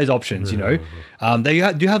 none of those options.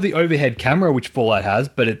 They do have the overhead camera, which Fallout has,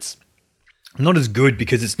 but it's not as good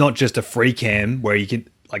because it's not just a free cam where you can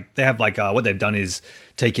they have what they've done is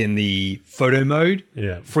taken the photo mode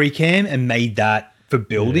free cam and made that for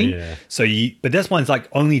building. So but this one's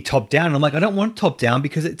only top down, and I'm I don't want top down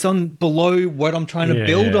because it's on below what I'm trying to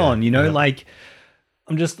build on,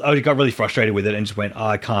 I got really frustrated with it and just went,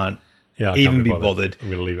 I can't even be bothered. I'm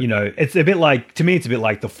gonna leave it. It's a bit to me it's a bit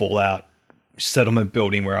like the Fallout settlement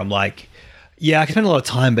building where I'm I can spend a lot of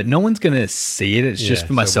time, but no one's gonna see it. It's just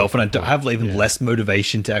for myself, and I don't have even less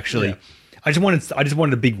motivation to actually I just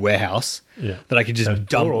wanted a big warehouse that I could just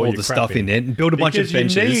dump all the stuff in it and build a bunch of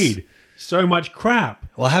benches. You need so much crap.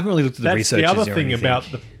 Well, I haven't really looked at the research. That's the other thing about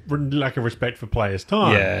the lack of respect for players'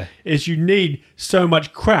 time. Is you need so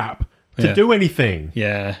much crap to do anything.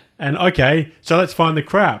 Yeah. And okay, so let's find the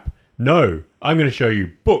crap. No, I'm going to show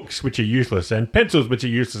you books which are useless, and pencils which are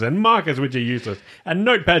useless, and markers which are useless, and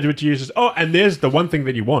notepads which are useless. Oh, and there's the one thing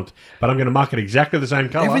that you want, but I'm going to mark it exactly the same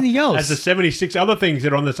color Everything else as the 76 other things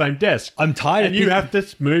that are on the same desk. I'm tired. And you have to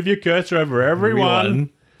move your cursor over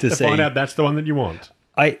everyone to find out that's the one that you want.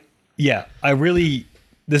 The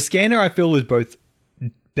scanner I feel is both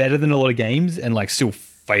better than a lot of games and like still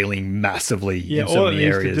failing massively in so many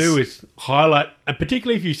areas. All it needs to do is highlight, and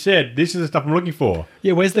particularly if you said, this is the stuff I'm looking for.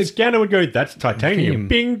 Yeah, where's the scanner would go, that's titanium.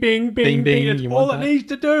 Bing, bing, bing, bing. That's all it needs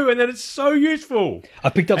to do, and then it's so useful. I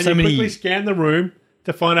picked up so many... you quickly scan the room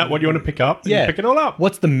to find out what you want to pick up, and you pick it all up.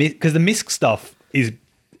 What's the... Because the MISC stuff is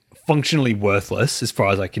functionally worthless as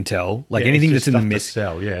far as I can tell. Like anything that's in the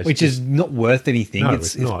MISC, which is not worth anything. No,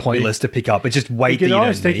 it's pointless to pick up. It's just weight that you don't need. I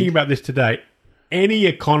was thinking about this today. Any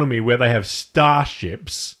economy where they have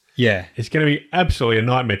starships, it's going to be absolutely a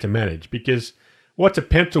nightmare to manage, because what's a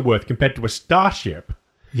pencil worth compared to a starship?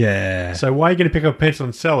 Yeah. So why are you going to pick up a pencil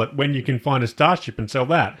and sell it when you can find a starship and sell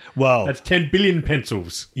that? Well, that's 10 billion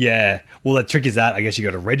pencils. Yeah. Well, the trick is that I guess you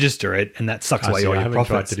got to register it, and that sucks away all your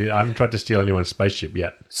profits. I haven't tried to steal anyone's spaceship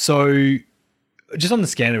yet. So, just on the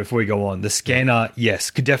scanner before we go on, the scanner,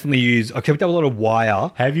 yes, could definitely use. I picked up a lot of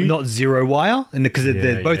wire. Have you? Not zero wire, and because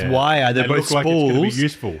they're both wire, they're both spools. Like it's going to be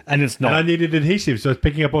useful, and it's not. And I needed adhesive, so I was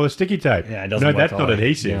picking up all the sticky tape. Yeah, it doesn't. No, that's not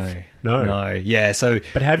adhesive. No. Yeah. So,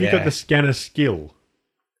 but have you got the scanner skill?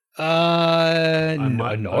 No. I'm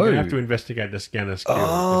gonna have to investigate the scanner skill.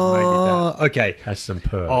 Oh, okay. Has some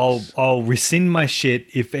perks. I'll rescind my shit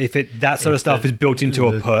if that sort of stuff is built into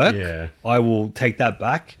a perk. Yeah. I will take that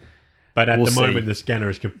back. But at the moment, the scanner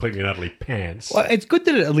is completely and utterly pants. Well, it's good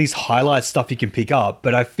that it at least highlights stuff you can pick up,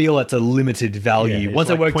 but I feel it's a limited value. Once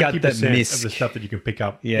I worked out that MISC of the stuff that you can pick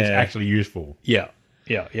up is actually useful. Yeah.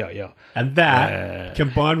 And that,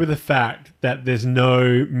 combined with the fact that there's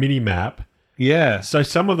no mini-map. Yeah. So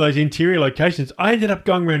some of those interior locations, I ended up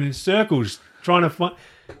going around in circles trying to find...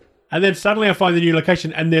 And then suddenly I find the new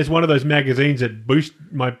location, and there's one of those magazines that boost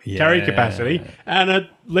my carry capacity and a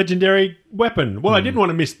legendary weapon. Well, I didn't want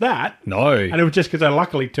to miss that. No. And it was just because I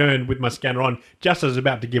luckily turned with my scanner on just as I was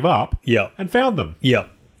about to give up and found them. Yep.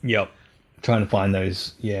 Trying to find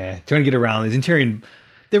those, trying to get around these interior.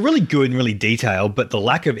 They're really good and really detailed, but the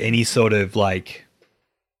lack of any sort of like,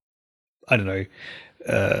 I don't know,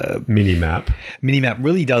 mini-map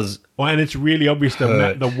really does. Well, and it's really obvious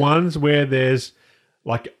the ones where there's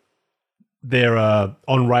like... They're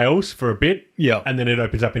on rails for a bit, and then it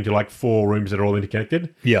opens up into like 4 rooms that are all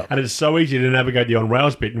interconnected. And it's so easy to navigate the on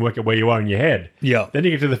rails bit and work out where you are in your head. Then you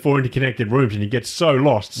get to the 4 interconnected rooms and you get so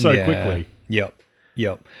lost so quickly. I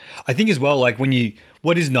think as well, like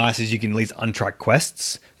what is nice is you can at least untrack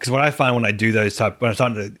quests, because what I find when I do those when I'm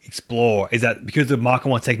starting to explore is that because the marker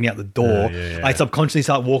won't take me out the door, I subconsciously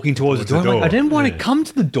start walking towards the door. I'm like, I didn't want to come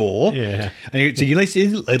to the door. And so you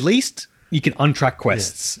at least you can untrack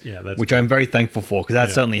quests, which I'm very thankful for, because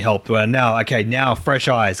that certainly helped. Now fresh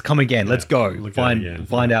eyes, come again, let's go.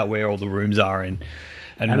 Find out where all the rooms are and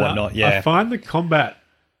whatnot. I find the combat,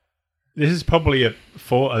 this is probably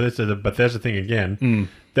this is a Bethesda thing again.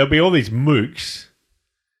 There'll be all these mooks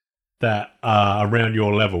that are around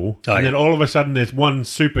your level, and then all of a sudden there's one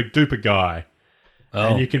super duper guy,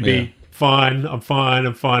 and you can be fine, I'm fine,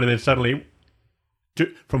 and then suddenly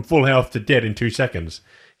from full health to dead in 2 seconds.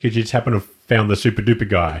 Because you just happen to have found the super duper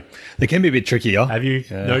guy. They can be a bit trickier. Have you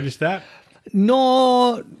noticed that?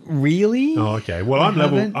 Not really. Oh, okay. Well, I'm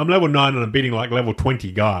level 9 and I'm beating like level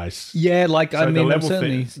 20 guys. Yeah, like so levels a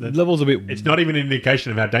bit. It's not even an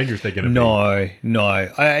indication of how dangerous they're going to be. No.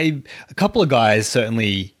 A couple of guys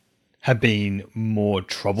certainly have been more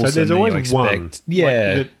troublesome than you expect. One.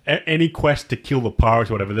 Yeah. Like, any quest to kill the pirates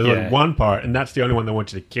or whatever, there's only one pirate, and that's the only one they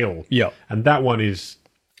want you to kill. Yeah. And that one is...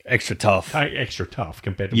 Extra tough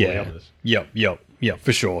compared to all the others. Yep,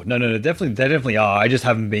 for sure. No, they definitely are. I just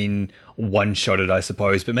haven't been one-shotted, I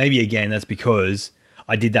suppose. But maybe, again, that's because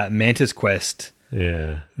I did that Mantis quest.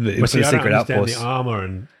 Yeah. For the Secret Outpost. I don't understand the armor,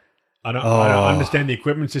 and I don't understand the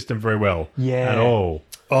equipment system very well at all.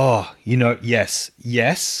 Oh, yes.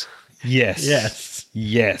 Yes. And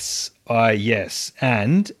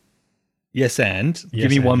give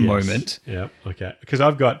me one moment. Yeah, okay. Because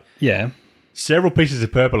I've got... several pieces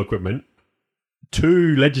of purple equipment,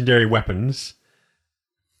 2 legendary weapons,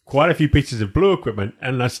 quite a few pieces of blue equipment,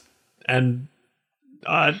 and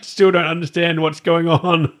I still don't understand what's going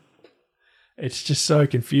on. It's just so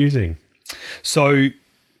confusing. So,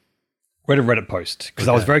 read a Reddit post, because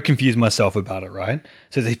I was very confused myself about it, right?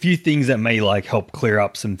 So there's a few things that may help clear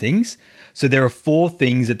up some things. So there are 4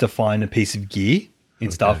 things that define a piece of gear in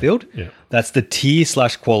Starfield. Yeah. That's the tier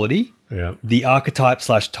 /quality. Yeah. the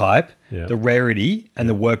archetype/type, Yeah. the rarity, and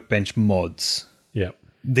the workbench mods. Yeah.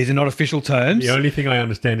 These are not official terms. The only thing I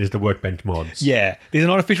understand is the workbench mods. Yeah, these are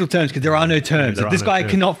not official terms because there are no terms. If this guy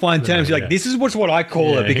cannot find terms, you're like, this is what I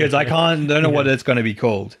call it because I don't know what it's going to be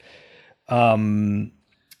called. So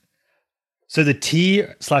the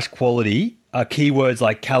tier/quality are keywords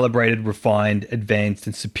like calibrated, refined, advanced,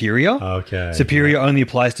 and superior. Okay. Superior only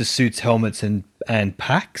applies to suits, helmets, and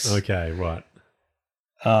packs. Okay, right.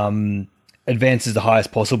 Advanced is the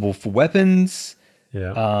highest possible for weapons.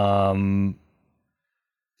 Yeah.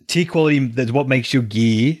 Tier quality, that's what makes your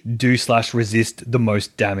gear do/resist the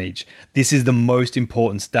most damage. This is the most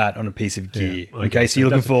important stat on a piece of gear. Yeah. Okay, so you're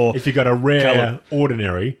looking for... If you got a rare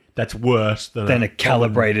ordinary, that's worse than a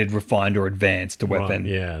calibrated, refined, or advanced weapon.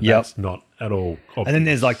 Right, yeah, that's not at all obvious. And then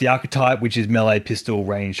there's like the archetype, which is melee, pistol,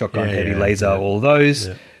 range, shotgun, heavy, laser, all of those.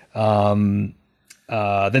 Yeah.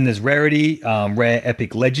 Then there's rarity, rare,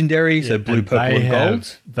 epic, legendary, so blue, purple, and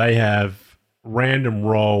gold. They have random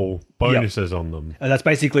roll bonuses on them. And that's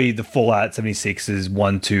basically the Fallout 76's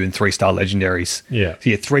 1, 2, and 3-star legendaries. Yeah.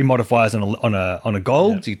 So you have 3 modifiers on a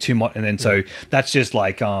gold, so you 2 and then so that's just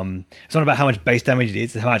like it's not about how much base damage it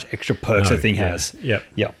is, it's how much extra perks the thing has.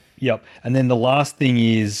 Yep. And then the last thing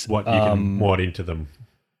is what you can mod into them,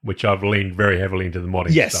 which I've leaned very heavily into the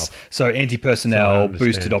modding stuff. So anti-personnel,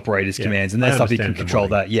 boosted operators commands, and that stuff you can control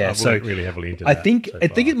that. Yeah. I've so really heavily into I that. think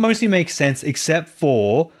it mostly makes sense except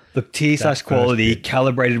for the tier/quality,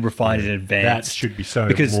 calibrated, refined, and advanced. That should be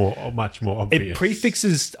much more obvious. It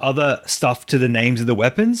prefixes other stuff to the names of the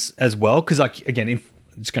weapons as well. Because, like, again,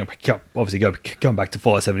 it's going to come back to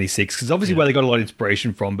Fallout 76, because obviously where they got a lot of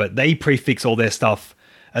inspiration from, but they prefix all their stuff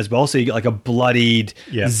as well. So you get like a bloodied,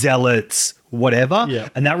 zealots, whatever,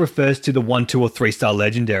 and that refers to the 1, 2, or 3-star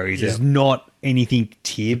legendaries. There's not anything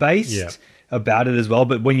tier based about it as well.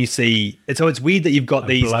 But when you see it, so it's weird that you've got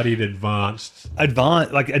these bloodied advanced, like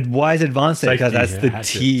why is advanced there? Because that's the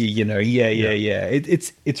tier, you know.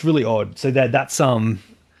 It's really odd. So that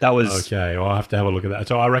was okay. Well, I'll have to have a look at that.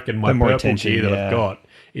 So I reckon my purple gear that I've got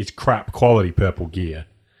is crap quality purple gear,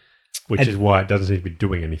 which is why it doesn't seem to be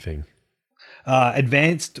doing anything.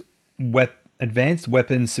 Advanced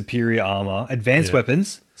weapons, superior armor. Advanced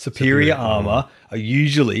weapons, superior armor are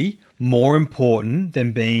usually more important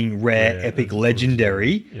than being rare, epic,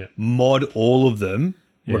 legendary. Mod all of them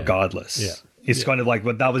regardless. It's kind of like,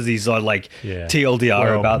 but that was these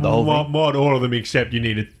TLDR about the whole thing. Mod all of them except you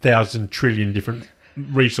need 1,000 trillion different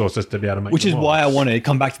resources to be able to make. Which is why I wanted to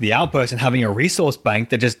come back to the Outpost and having a resource bank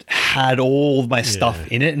that just had all of my stuff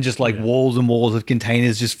in it, and just like walls and walls of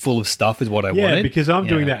containers just full of stuff is what I wanted. Yeah, because I'm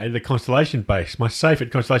doing that in the Constellation base. My safe at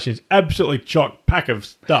Constellation is absolutely chock pack of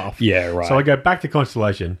stuff. Yeah, right. So I go back to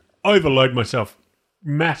Constellation, overload myself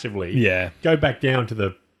massively. Yeah. Go back down to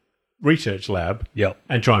the research lab. Yep.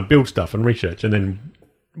 And try and build stuff and research, and then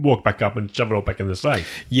walk back up and shove it all back in the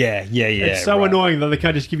safe. Yeah. It's so annoying that they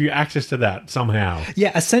can't just give you access to that somehow.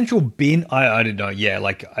 Yeah, a central bin. I don't know. Yeah,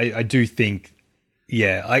 like I do think.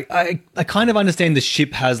 Yeah, I kind of understand the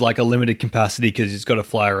ship has like a limited capacity because it's got to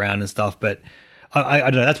fly around and stuff, but I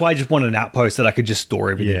don't know. That's why I just wanted an outpost that I could just store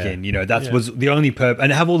everything in. You know, that was the only purpose,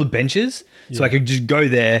 and have all the benches so I could just go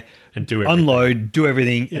there and do everything. Unload, do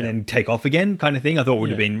everything, and then take off again, kind of thing. I thought it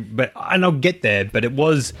would have been, and I'll get there, but it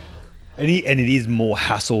was. And it is more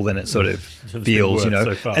hassle than it sort of feels, you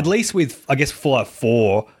know. So at least with, I guess, Fallout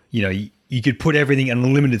 4, you know, you could put everything in a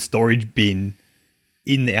limited storage bin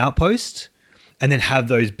in the outpost, and then have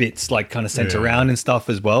those bits like kind of sent around and stuff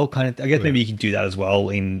as well. Kind of, I guess maybe you can do that as well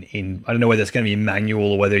in I don't know whether it's going to be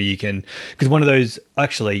manual or whether you can, because one of those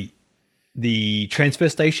actually. The transfer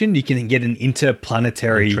station, you can get an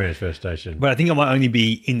interplanetary transfer station, but I think it might only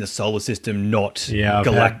be in the solar system, not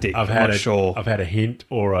galactic. I've had a hint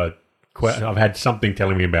or I've had something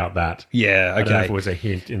telling me about that. Yeah, okay. I don't know if it was a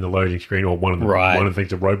hint in the loading screen or one of the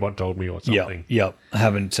things a robot told me or something. Yep. I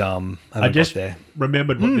haven't just got there.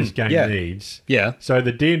 Remembered what this game needs. Yeah. So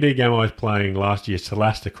the D&D game I was playing last year,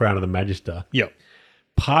 Celasta, Crown of the Magister. Yep.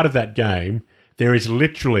 Part of that game, there is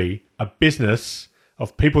literally a business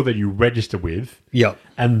of people that you register with. Yep.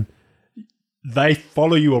 And they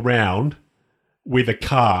follow you around with a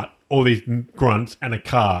cart, all these grunts and a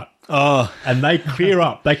cart. Oh. And they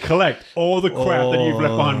they collect all the crap that you've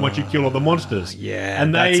left behind once you kill all the monsters. Yeah.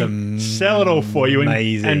 And they sell it all for you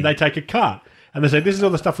and they take a cart. And they say, this is all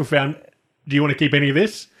the stuff we found. Do you want to keep any of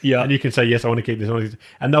this? Yeah. And you can say, yes, I want to keep this.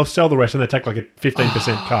 And they'll sell the rest and they take like a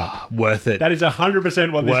 15% cut. Worth it. That is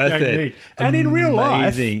 100% what this game needs. And in real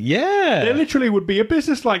life, there literally would be a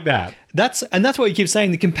business like that. That's what you keep saying.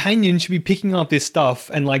 The companion should be picking up this stuff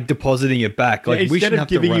and like depositing it back. Like we shouldn't have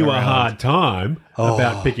giving you a hard time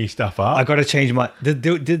about picking stuff up. I got to change my.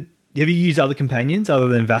 Did have you used other companions other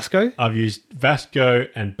than Vasco? I've used Vasco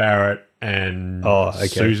and Barrett and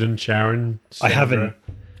Susan, Sharon, Sandra, I haven't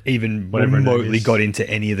even remotely got into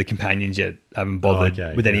any of the companions yet. I haven't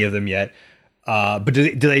bothered with any of them yet. But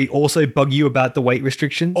do they also bug you about the weight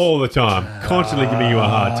restrictions? All the time. Constantly giving you a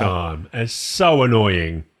hard time. It's so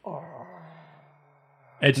annoying.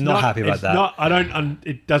 It's not happy about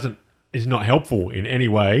that. It's not helpful in any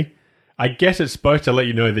way. I guess it's supposed to let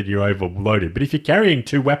you know that you're overloaded. But if you're carrying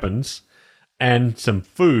 2 weapons and some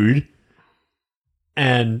food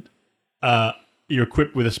and you're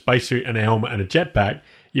equipped with a spacesuit and a helmet and a jetpack,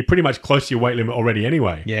 you're pretty much close to your weight limit already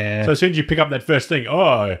anyway. Yeah. So as soon as you pick up that first thing,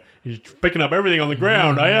 you're picking up everything on the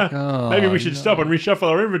ground, are you? Maybe we should stop and reshuffle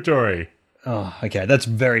our inventory. Oh, okay. That's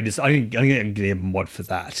very... I'm going to get a mod for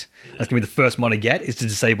that. That's going to be the first mod I get, is to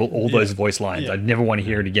disable all those voice lines. I never want to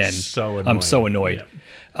hear it again. So annoying. I'm so annoyed.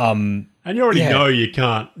 Yeah. And you already know you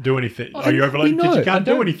can't do anything. Are you overloaded because you can't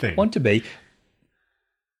do anything? Want to be.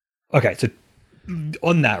 Okay, so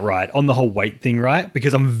on that, right, on the whole weight thing, right,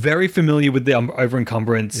 because I'm very familiar with the over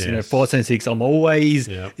encumbrance, Fallout 76, I'm always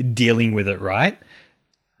dealing with it, right,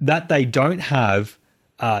 that they don't have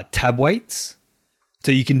tab weights,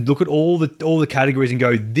 so you can look at all the categories and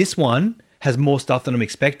go, this one has more stuff than I'm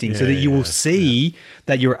expecting, so that you will see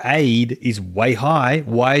that your aid is way high.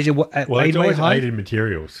 Why is your aid way high? Aid in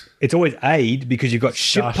materials. It's always aid because you've got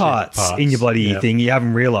ship parts in your bloody thing you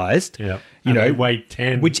haven't realised. Yeah. You know, they weigh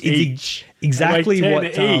 10 which each. is exactly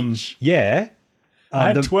what each. I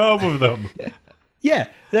had 12 of them. Yeah,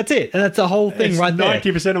 that's it. And that's the whole thing right there.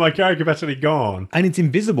 90% of my carry capacity gone. And it's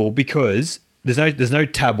invisible because there's no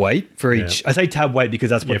tab weight for each. I say tab weight because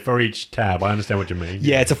that's what... for each tab. I understand what you mean.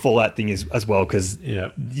 Yeah, it's a Fallout thing as well because,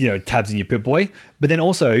 tabs in your Pip-Boy. But then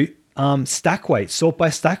also stack weight, sort by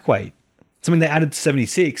stack weight. Something they added to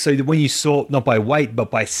 76, so that when you sort not by weight but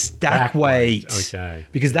by stack weight. Okay.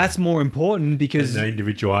 Because that's more important because... the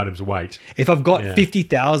individual items weight. If I've got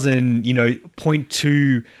 50,000,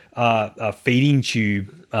 0.2 feeding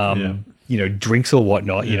tube, drinks or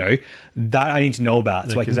whatnot, that I need to know about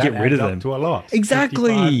so I can get rid of them. To a lot.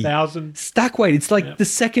 Exactly. 55,000 stack weight. It's like the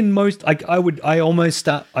second most. Like I almost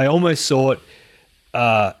sort.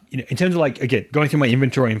 In terms of again going through my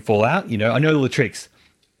inventory in Fallout. I know all the tricks.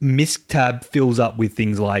 Misc tab fills up with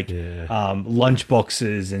things like lunch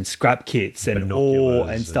boxes and scrap kits and ore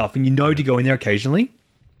and stuff, and to go in there occasionally.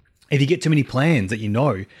 If you get too many plans that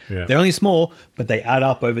they're only small, but they add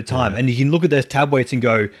up over time. And you can look at those tab weights and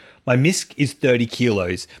go, my misc is 30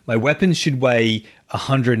 kilos. My weapons should weigh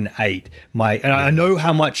 108. And I know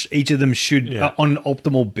how much each of them should on an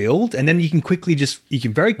optimal build. And then you can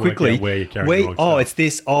very quickly where you're carrying it's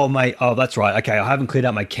this. Oh, that's right. Okay, I haven't cleared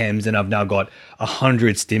out my chems and I've now got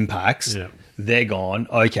 100 stim packs. Yeah. They're gone.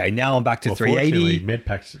 Okay, now I'm back to 380. Med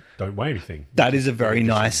packs don't weigh anything. That is a very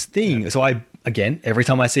nice thing. So every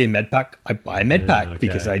time I see a med pack, I buy a med pack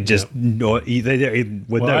because I just know either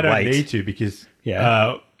with no I don't weight. need to because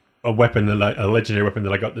a weapon, a legendary weapon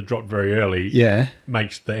that I got that dropped very early,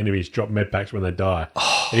 makes the enemies drop med packs when they die.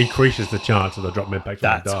 It increases the chance that they drop med packs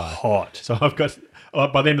when they die. That's hot. So I've got.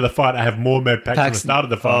 By the end of the fight, I have more med packs than the start of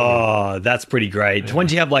the fight. Oh, that's pretty great. Yeah.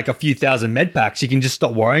 Once you have a few thousand med packs, you can just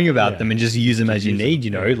stop worrying about them and just use them as you need,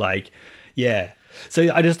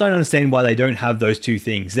 So I just don't understand why they don't have those two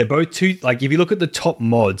things. They're both two, if you look at the top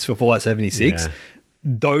mods for Fallout 76,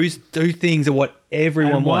 those two things are what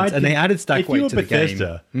everyone wants. And they added stack weight to the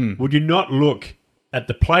game. Would you not look at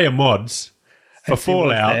the player mods for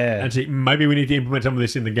Fallout and see, maybe we need to implement some of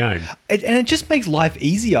this in the game? And it just makes life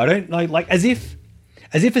easier. I don't know, as if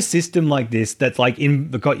a system like this that's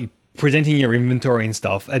presenting your inventory and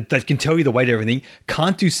stuff that can tell you the weight of everything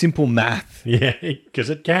can't do simple math. Yeah, because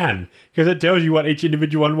it can. Because it tells you what each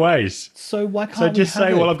individual one weighs. So why can't So just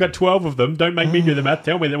say, well, I've got 12 of them. Don't make me do the math.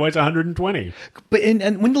 Tell me that weighs 120. But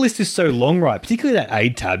and when the list is so long, right, particularly that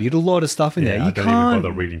aid tab, you get a lot of stuff in there. You can't even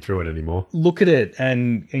bother reading through it anymore. Look at it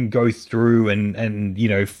and go through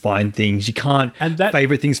and find things. You can't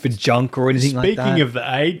favorite things for junk or anything like that. Speaking of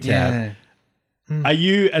the aid tab, are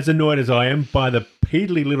you as annoyed as I am by the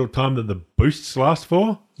peedly little time that the boosts last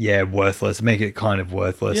for? Yeah, worthless. Make it kind of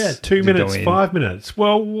worthless. Yeah, 2 minutes, 5 minutes.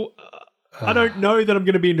 Well, I don't know that I'm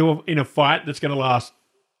going to be in a fight that's going to last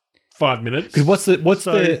 5 minutes. Because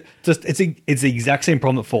it's the exact same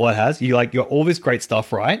problem that Fallout has. You got all this great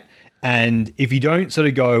stuff, right? And if you don't sort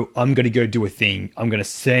of go, I'm going to go do a thing, I'm going to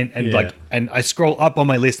send and I scroll up on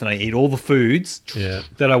my list and I eat all the foods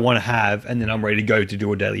that I want to have, and then I'm ready to go to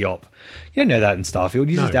do a daily op. You don't know that in Starfield.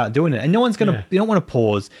 You're just out doing it, and no one's going to. You don't want to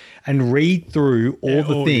pause and read through all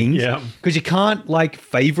the things because you can't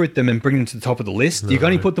favorite them and bring them to the top of the list. You can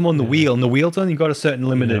only put them on the wheel, and the wheel's only got a certain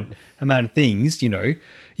limited amount of things. You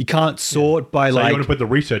You can't sort by so like... you want to put the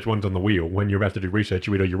research ones on the wheel. When you're about to do research,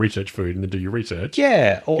 you eat all your research food and then do your research.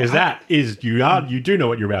 Yeah. Because you do know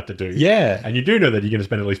what you're about to do. Yeah. And you do know that you're going to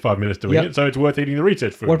spend at least 5 minutes doing it, so it's worth eating the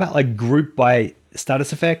research food. What about like group by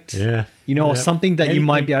status effect? Yeah. Or something that you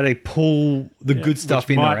might be able to pull the good stuff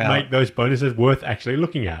in or out. Might make those bonuses worth actually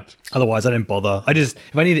looking at. Otherwise, I don't bother.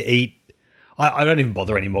 If I need to eat, I don't even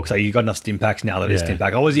bother anymore because you've got enough stim packs now that it's stim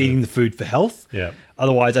pack. I was eating the food for health. Yeah.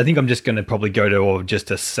 Otherwise, I think I'm just going to probably go to just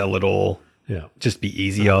to sell it all. Yeah. Just be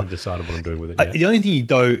easier. I haven't decided what I'm doing with it. The only thing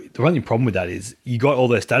the only problem with that is you got all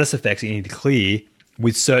those status effects that you need to clear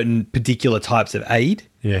with certain particular types of aid.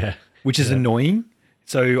 Yeah. Which is annoying.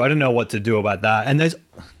 So I don't know what to do about that. And those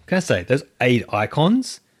aid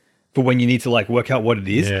icons for when you need to like work out what it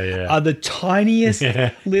is are the tiniest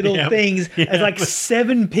little things. It's like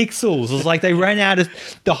 7 pixels. It's like they ran out of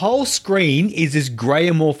the whole screen is this grey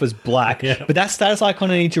amorphous black, but that status icon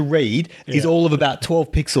I need to read is all of about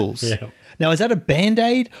 12 pixels. Yeah. Now, is that a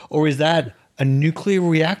Band-Aid or is that a nuclear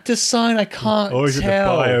reactor sign? I can't tell. Or is it the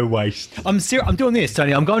bio waste? I'm doing this,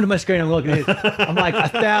 Tony. I'm going to my screen. I'm looking at this. I'm like,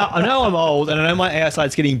 I know I'm old and I know my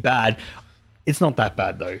eyesight's getting bad. It's not that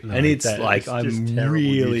bad though, and it's like I'm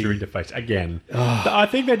really user interface again. I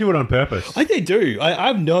think they do it on purpose. I think they do. I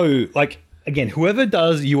have no again. Whoever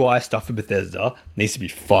does UI stuff for Bethesda needs to be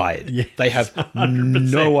fired. Yes, they have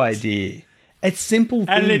 100%. No idea. It's simple things,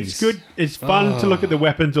 and it's good. It's fun to look at the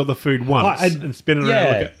weapons or the food once and spin it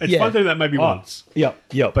around. It's fun to do that maybe once.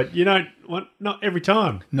 Yep. But you don't want not every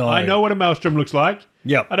time. No, I know what a maelstrom looks like.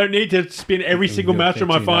 Yep. I don't need to spin every single maelstrom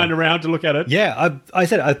I find around to look at it. Yeah, I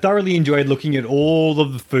said I thoroughly enjoyed looking at all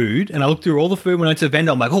of the food, and I looked through all the food when I went to the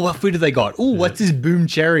vendor. I'm like, what food have they got? Oh, what's this boom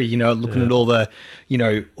cherry? Looking at all the,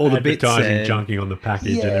 all the bits. Advertising, junking on the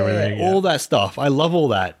package and everything. Yeah. All that stuff. I love all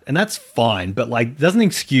that, and that's fine. But doesn't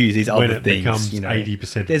excuse these other things. Becomes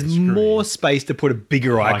 80%. There's more space to put a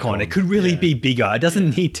bigger icon. It could really be bigger. It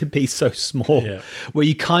doesn't need to be so small, where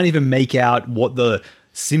you can't even make out what the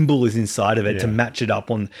symbol is inside of it to match it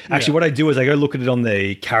up on. Actually, what I do is I go look at it on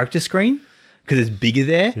the character screen because it's bigger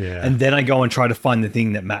there, and then I go and try to find the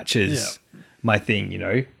thing that matches my thing.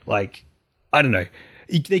 I don't know.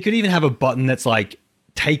 They could even have a button that's like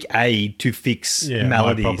take aid to fix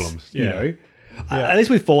maladies. Problems. At least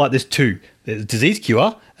with Fallout, there's 2. There's a disease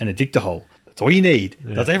cure and a dictor hole. That's all you need.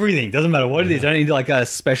 That's everything. Doesn't matter what it is. You don't need like a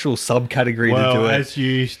special subcategory to do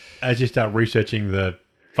it. As you start researching the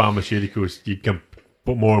pharmaceuticals, you can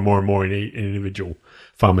put more and more and more in an individual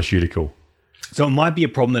pharmaceutical. So it might be a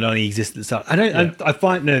problem that only exists at the start. I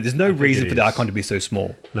find there's no reason for the icon to be so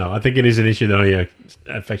small. No, I think it is an issue that only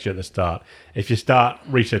affects you at the start. If you start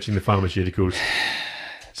researching the pharmaceuticals,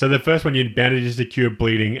 so the first one you need bandages to cure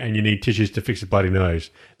bleeding, and you need tissues to fix a bloody nose.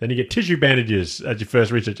 Then you get tissue bandages as your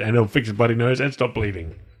first research, and it'll fix a bloody nose and stop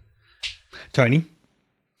bleeding. Tony,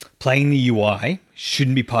 playing the UI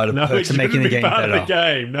shouldn't be part of perks of making the game better. Part of the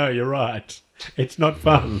game. No, you're right. It's not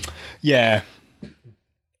fun. Yeah.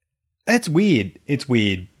 That's weird. It's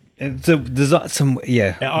weird. So there's some,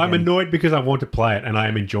 I'm annoyed because I want to play it and I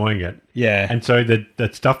am enjoying it. Yeah. And so the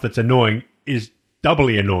stuff that's annoying is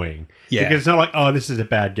doubly annoying. Yeah. Because it's not like, this is a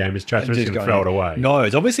bad game. It's trash. I'm just going to throw it away. No,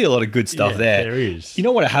 there's obviously a lot of good stuff there. There is. You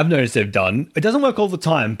know what I have noticed they've done? It doesn't work all the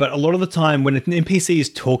time, but a lot of the time when an NPC is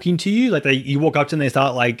talking to you, like you walk up to them, they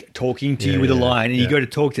start like talking to you with a line, and you go to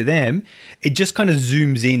talk to them, it just kind of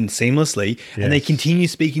zooms in seamlessly, and they continue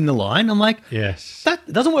speaking the line. I'm like, that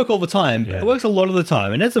doesn't work all the time, but it works a lot of the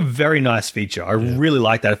time, and that's a very nice feature. I really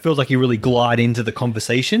like that. It feels like you really glide into the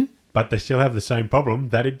conversation. But they still have the same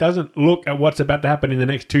problem that it doesn't look at what's about to happen in the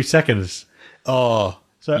next 2 seconds. You're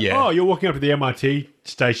walking up to the MRT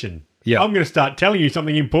station. Yeah. I'm going to start telling you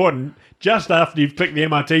something important just after you've clicked the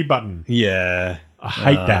MRT button. Yeah. I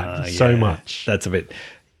hate that so much. That's a bit.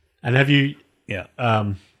 And have you...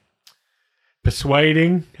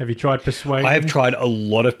 persuading? Have you tried persuading? I have tried a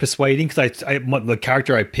lot of persuading because the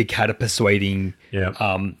character I pick had a persuading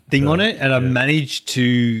thing on it, and I've managed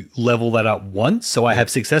to level that up once. So I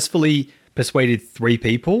have successfully persuaded 3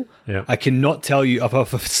 people. Yeah. I cannot tell you if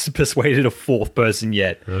I've persuaded a 4th person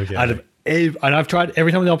yet. Okay. And I've tried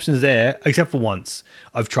every time the option is there, except for once.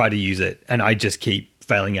 I've tried to use it, and I just keep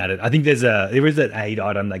failing at it. I think there is an aid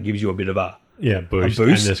item that gives you a bit of a boost.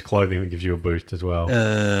 And there's clothing that gives you a boost as well.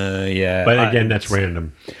 But again, that's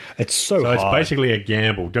random. It's so hard. It's basically a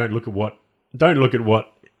gamble. Don't look at what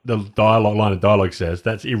the line of dialogue says.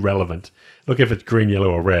 That's irrelevant. Look if it's green,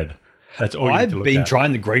 yellow, or red. That's all you need to look at. I've been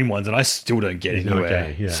trying the green ones, and I still don't get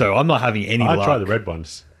anywhere. So I'm not having any luck. I try the red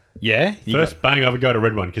ones. Yeah? First, bang, I would go to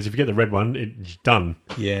red one, because if you get the red one, it's done.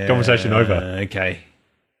 Yeah. Conversation over. Okay.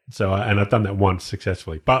 So, and I've done that once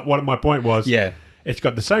successfully. But what my point was, it's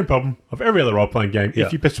got the same problem of every other role-playing game. Yeah.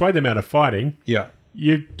 If you persuade them out of fighting,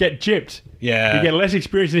 you get gypped. Yeah. You get less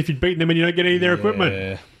experience than if you'd beaten them and you don't get any of their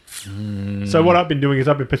equipment. So what I've been doing is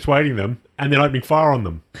I've been persuading them and then opening fire on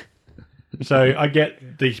them. So I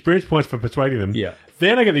get the experience points for persuading them. Yeah.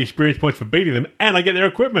 Then I get the experience points for beating them and I get their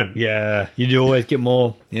equipment. Yeah. You do always get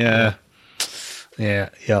more. Yeah. Yeah.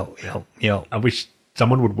 I wish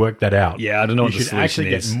someone would work that out. Yeah, I don't know what the solution is. You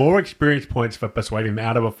should actually get more experience points for persuading them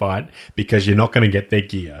out of a fight because you're not going to get their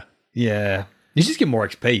gear. Yeah. You just get more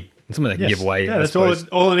XP. It's something they can give away. Yeah, that's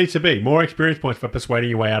all it needs to be. More experience points for persuading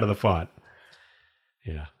your way out of the fight.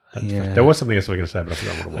 Yeah. There was something else we were going to say, but I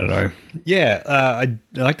forgot what it was. I don't know. Yeah, I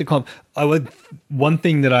like the one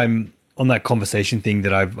thing that I'm on that conversation thing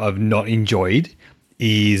that I've not enjoyed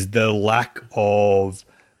is the lack of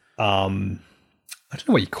I don't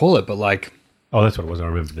know what you call it, but like that's what it was. I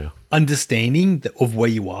remember now. Understanding of where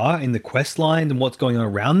you are in the quest line and what's going on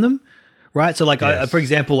around them, right? So like, for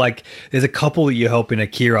example, like there's a couple that you're helping,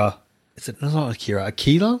 Akira. Is it not Akira?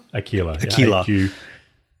 Aquila.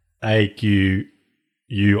 A-Q-U-I-L-A,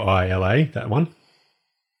 that one?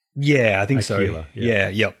 Yeah, I think Aquila, so. Yeah,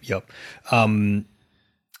 yep.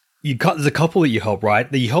 There's a couple that you help,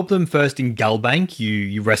 right? That you help them first in Galbank.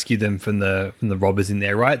 You rescue them from the robbers in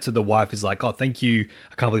there, right? So the wife is like, "Oh, thank you.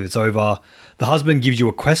 I can't believe it's over." The husband gives you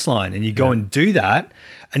a quest line, and you go and do that,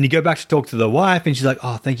 and you go back to talk to the wife, and she's like,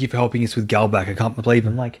 "Oh, thank you for helping us with Galbank. I can't believe."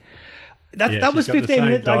 I'm like, that was 15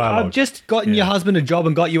 minutes. Like, I've just gotten your husband a job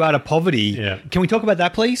and got you out of poverty. Yeah. Can we talk about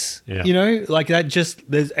that, please? Yeah. You know, like that. Just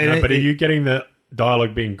there's. But are you getting the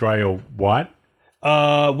dialogue being grey or white?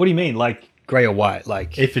 What do you mean, like? Grey or white,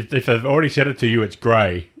 like if they've already said it to you, it's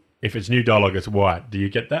grey. If it's new dialogue, it's white. Do you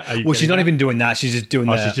get that? Well, she's not even doing that. She's just doing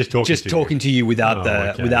she's just talking to you without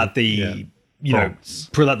the without the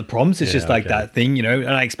prompts. It's just like that thing, you know. And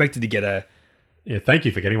I expected to get a thank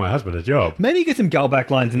you for getting my husband a job. Maybe get some Galback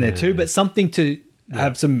lines in there too, but something to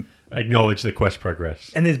have some acknowledge the quest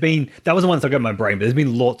progress. And that was the one that got in my brain, but there's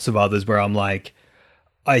been lots of others where I'm like,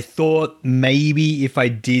 I thought maybe if I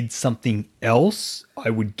did something else, I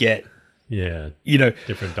would get. Yeah,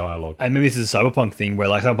 different dialogue. And maybe this is a Cyberpunk thing where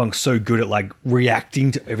like Cyberpunk's so good at like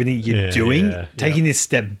reacting to everything you're doing, taking this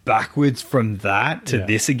step backwards from that to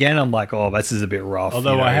this again. I'm like, oh, this is a bit rough.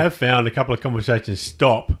 Although I have found a couple of conversations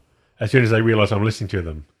stop as soon as they realise I'm listening to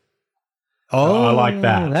them. Oh, I like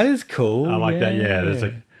that. That is cool. I like that. Yeah, there's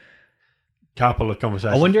a couple of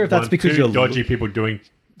conversations. I wonder if that's because you're dodgy people doing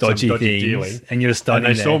dodgy things, dealing, and you're studying.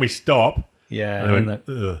 And they saw me stop. Yeah, and they went,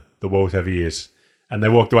 the walls have ears. And they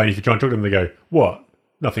walked away, and if you try and talk to them, they go, "What?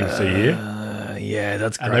 Nothing to see here." Yeah,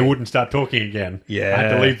 that's great. And they wouldn't start talking again. Yeah. I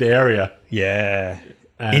had to leave the area. Yeah.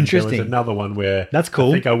 And interesting. There was another one where that's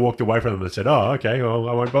cool. I think I walked away from them and said, "Oh, okay, well,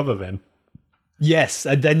 I won't bother then." Yes,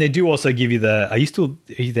 and then they do also give you are you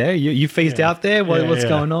there? You phased out there? What's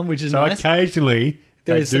going on? Which is so nice. Occasionally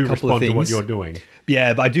they do respond to what you're doing.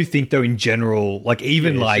 Yeah, but I do think though in general, like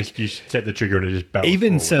even like you set the trigger and it just barrels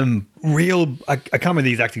even forward. some real I can't remember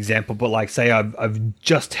the exact example, but like say I've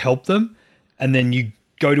just helped them, and then you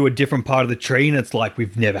go to a different part of the tree and it's like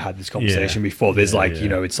we've never had this conversation before. There's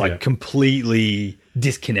it's like completely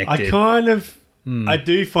disconnected. I kind of I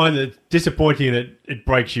do find it disappointing that it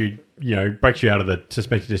breaks you out of the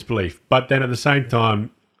suspected disbelief, but then at the same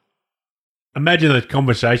time. Imagine the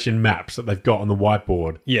conversation maps that they've got on the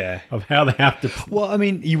whiteboard. Yeah. Of how they have to... Well, I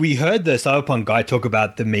mean, we heard the Cyberpunk guy talk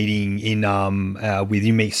about the meeting in with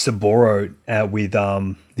you meet Saburo with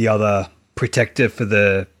the other protector for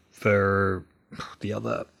the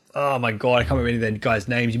other... Oh, my God. I can't remember any of the guys'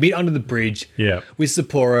 names. You meet under the bridge with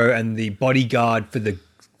Sapporo and the bodyguard for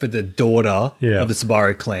the daughter of the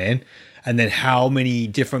Saburo clan. And then how many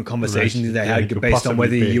different conversations they had based on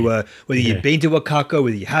whether you'd been to Wakako,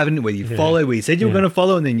 whether you haven't, whether you followed, whether you said you were going to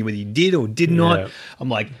follow, and then whether you did or did not. I'm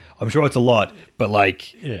like, I'm sure it's a lot, but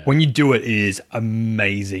like when you do it, it is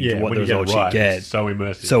amazing what the results you get. It's so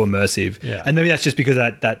immersive. So immersive. Yeah. And maybe that's just because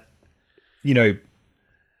like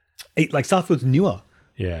Starfield's newer.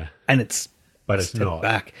 Yeah. And it's not.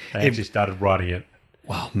 Back. They actually started writing it.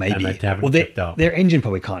 Well, maybe. And they haven't kept up. Their engine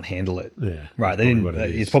probably can't handle it. Yeah, right. They didn't.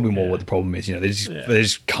 It's probably more what the problem is. They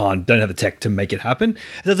just don't have the tech to make it happen.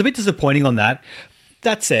 So it's a bit disappointing on that.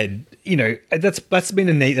 That said, that's been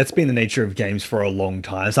the nature of games for a long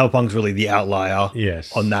time. Cyberpunk's really the outlier.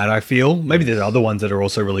 Yes. On that, I feel maybe there's other ones that are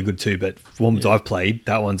also really good too, but for ones I've played,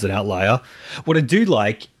 that one's an outlier. What I do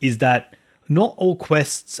like is that not all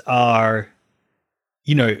quests are,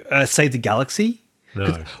 save the galaxy.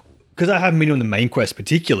 No. Because I haven't been on the main quest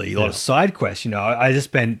particularly, a lot of side quests. I just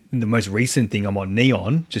spent the most recent thing I'm on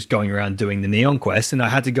Neon, just going around doing the Neon quest, and I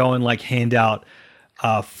had to go and like hand out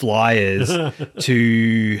flyers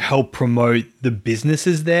to help promote the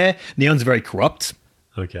businesses there. Neon's very corrupt.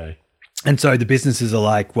 Okay. And so the businesses are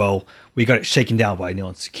like, well, we got it shaken down by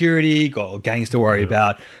Neon security, got gangs to worry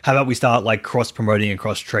about. How about we start like cross-promoting and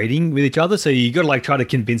cross-trading with each other? So you got to like try to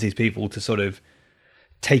convince these people to sort of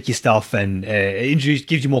take your stuff and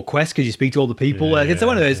gives you more quests because you speak to all the people. It's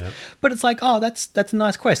one of those, but it's like, oh, that's a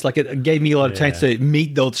nice quest. Like it gave me a lot of chance to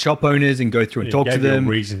meet the shop owners and go through and talk to them. Gave you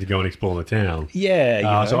a reason to go and explore the town.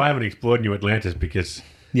 Yeah. So I haven't explored New Atlantis because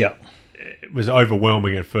it was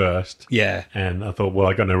overwhelming at first. Yeah. And I thought, well,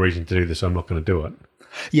 I got no reason to do this, so I'm not going to do it.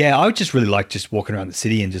 Yeah, I would just really like just walking around the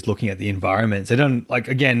city and just looking at the environments. I don't like,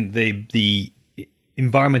 again, the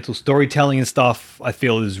environmental storytelling and stuff I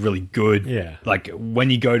feel is really good. Yeah. Like when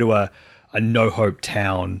you go to a no hope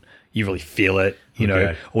town, you really feel it, you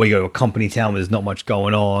know, or you go to a company town where there's not much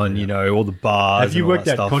going on, you know, all the bars. Have you worked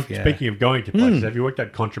out, speaking of going to places, have you worked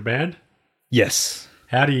out contraband? Yes.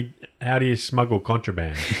 How do you smuggle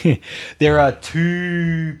contraband? There are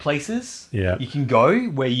 2 places you can go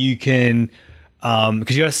where you can,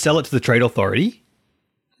 because you got to sell it to the trade authority.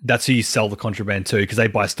 That's who you sell the contraband to because they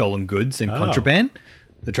buy stolen goods and contraband.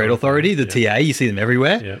 The trade authority, the TA, you see them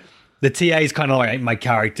everywhere. Yeah. The TA is kind of like my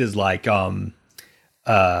character's like, because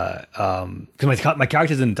my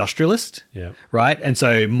character's an industrialist, right? And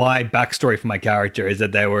so my backstory for my character is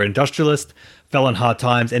that they were industrialist, fell on hard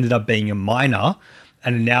times, ended up being a miner,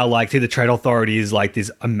 and now like see the trade authority is like this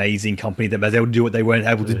amazing company that was able to do what they weren't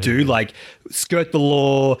able to do, like skirt the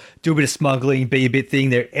law, do a bit of smuggling, be a bit thing.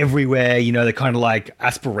 They're everywhere, you know. They're kind of like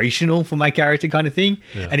aspirational for my character kind of thing.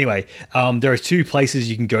 Anyway, there are 2 places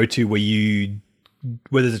you can go to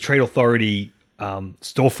where there's a trade authority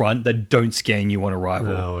storefront that don't scan you on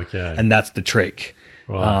arrival. Oh, okay. And that's the trick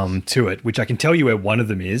to it, which I can tell you where one of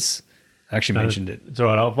them is. I actually mentioned it. It's all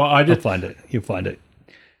right. I'll find it. You'll find it.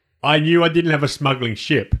 I knew I didn't have a smuggling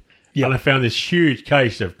ship, and I found this huge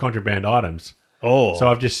case of contraband items. Oh, so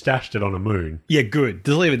I've just stashed it on a moon. Yeah, good.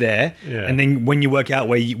 Just leave it there, and then when you work out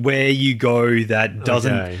where you go, that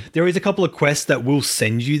doesn't. There is a couple of quests that will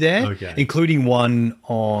send you there, including one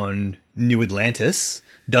on New Atlantis.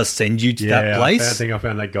 Does send you to that place. I think I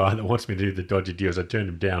found that guy that wants me to do the dodgy deals. I turned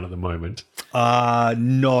him down at the moment.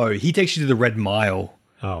 No, he takes you to the Red Mile.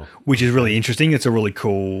 Which is really interesting. It's a really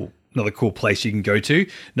another cool place you can go to.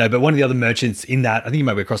 No, but one of the other merchants in that, I think you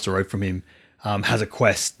might be across the road from him, has a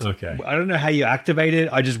quest. Okay. I don't know how you activate it.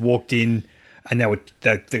 I just walked in and they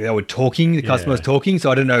were talking, the customer was talking, so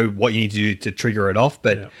I don't know what you need to do to trigger it off,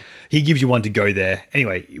 but he gives you one to go there.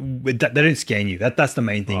 Anyway, they don't scan you. That's the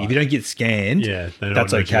main thing. Right. If you don't get scanned,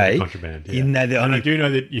 that's okay. Contraband, and I do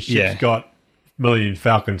know that your ship's got Millennium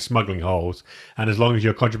Falcon smuggling holes, and as long as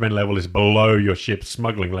your contraband level is below your ship's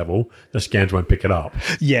smuggling level, the scans won't pick it up.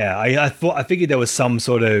 Yeah, I figured there was some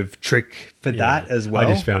sort of trick for that as well.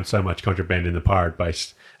 I just found so much contraband in the pirate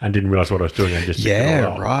base and didn't realize what I was doing and just picked it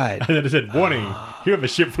all up. Right. And then it said, "Warning, you have a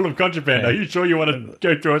ship full of contraband. Are you sure you want to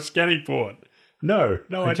go through a scanning port?" No,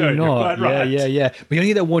 I don't. Not. You're quite right. Yeah. But you only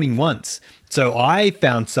get that warning once. So I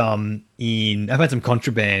found some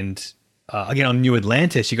contraband again on New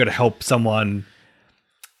Atlantis. You got to help someone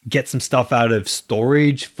get some stuff out of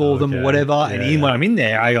storage for them or whatever. And even when I'm in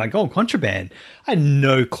there, I like, contraband. I had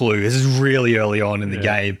no clue. This is really early on in the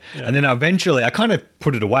game. Yeah. And then eventually I kind of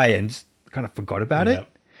put it away and just kind of forgot about it.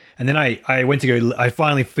 And then I went to go, I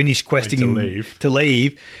finally finished questing to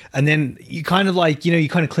leave. And then you kind of like, you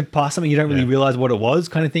kind of click past something, you don't really realize what it was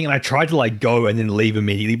kind of thing. And I tried to like go and then leave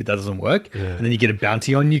immediately, but that doesn't work. Yeah. And then you get a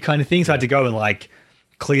bounty on you kind of thing. So I had to go and like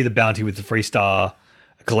clear the bounty with the 3-star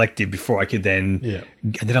collective before I could then,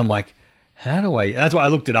 and then I'm like, how do I, that's why I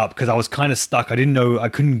looked it up because I was kind of stuck. I didn't know, I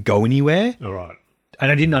couldn't go anywhere. All right.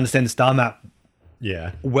 And I didn't understand the star map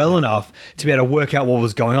well enough to be able to work out what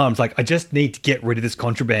was going on. It's like, I just need to get rid of this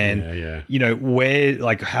contraband. Where,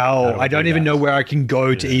 like how I don't even know where I can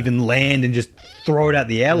go to even land and just throw it out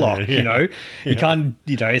the airlock, you can't,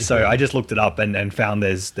 so I just looked it up and found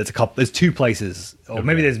there's 2 places or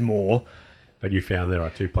maybe there's more. But you found there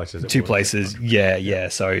are 2 places. 2 places, yeah.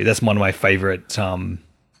 So that's one of my favorite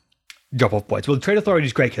drop-off points. Well, the trade authority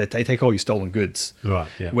is great because they take all your stolen goods, right?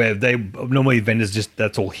 Yeah. Where they normally vendors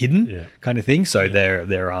that's all hidden, kind of thing. So they're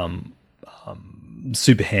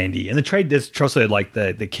super handy. And the trade there's also like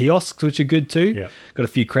the kiosks which are good too. Yeah. Got a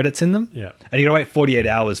few credits in them. Yeah. And you gotta wait 48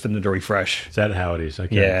 hours for them to refresh. Is that how it is?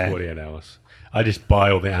 Okay. 48 hours. I just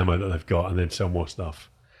buy all the ammo that they've got and then sell more stuff.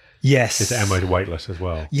 Yes, it's ammo weightless as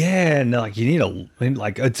well. Yeah, no, like you need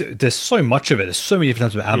there's so much of it. There's so many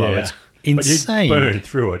different types of ammo. It's insane. But you burn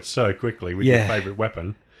through it so quickly with your favorite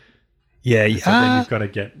weapon. Yeah, so then you've got to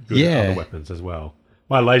get good at other weapons as well.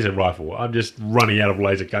 My laser rifle, I'm just running out of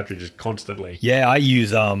laser cartridges constantly. Yeah, I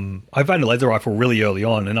found a laser rifle really early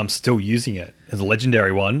on, and I'm still using it as a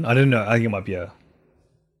legendary one. I don't know. I think it might be a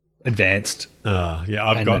advanced. Yeah,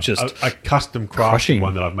 I've got a custom crafting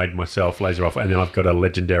one that I've made myself, laser rifle, and then I've got a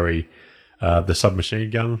legendary, the submachine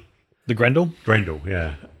gun. The Grendel? Grendel,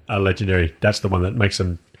 yeah. A legendary. That's the one that makes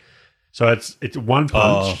them... So it's one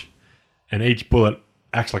punch, and each bullet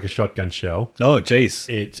acts like a shotgun shell. Oh, jeez.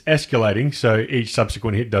 It's escalating, so each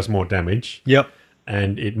subsequent hit does more damage. Yep.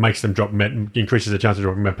 And it makes them drop increases the chance of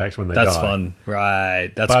dropping med packs when they die. That's fun.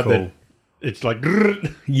 Right. That's cool. It's like...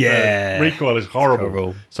 Yeah. The recoil is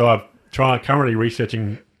horrible. So I'm currently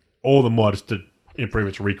researching all the mods to improve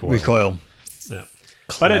its recoil. Yeah.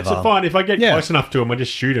 But it's fine. If I get close enough to them, I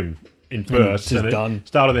just shoot them in bursts. Just done.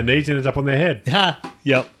 Start on their knees and ends up on their head.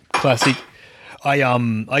 Yep. Classic.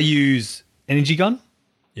 I use energy gun.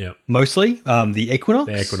 Yeah. Mostly. The Equinox.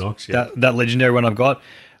 The Equinox, yeah. That legendary one I've got.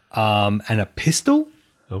 And a pistol.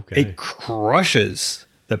 Okay. It crushes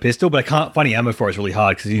the pistol, but I can't find any ammo for it. It's really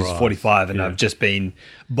hard because it's 45 and I've just been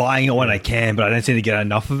buying it when I can, but I don't seem to get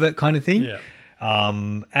enough of it kind of thing. Yeah.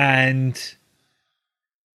 And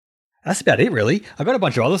that's about it, really. I've got a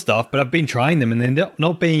bunch of other stuff, but I've been trying them and they're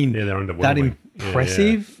not being that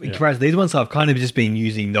impressive compared to these ones. So I've kind of just been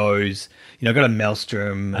using those. You know, I've got a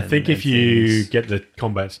Maelstrom. I think if you get the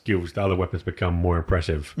combat skills, the other weapons become more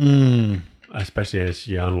impressive. Especially as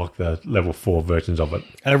you unlock the level 4 versions of it.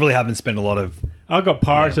 And I really haven't spent a lot of... I've got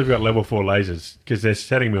pirates who've got level 4 lasers because they're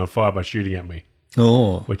setting me on fire by shooting at me.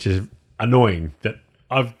 Oh. Which is annoying.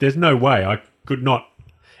 There's no way I could not...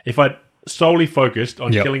 If I solely focused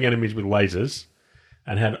on killing enemies with lasers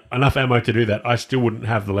and had enough ammo to do that, I still wouldn't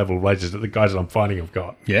have the level of lasers that the guys that I'm fighting have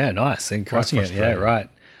got. Yeah, nice. And crushing it. Yeah, right.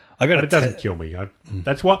 But it doesn't kill me.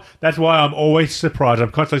 That's why I'm always surprised.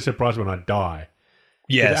 I'm constantly surprised when I die.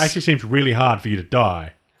 Yes. It actually seems really hard for you to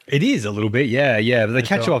die. It is a little bit, yeah. But they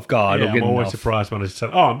catch you off guard. I'm always surprised when I say,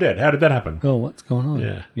 I'm dead. How did that happen? Oh, what's going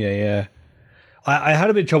on? Yeah. I had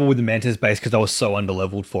a bit of trouble with the Mantis base because I was so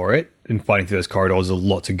underleveled for it. And fighting through those corridors,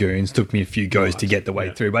 lots of goons. Took me a few goes to get the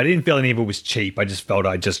way through. But I didn't feel any of it was cheap. I just felt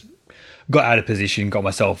I just got out of position, got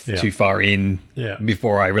myself too far in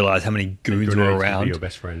before I realised how many goons were around. Your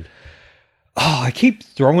best friend. Oh, I keep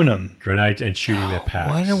throwing them. Grenades and shooting their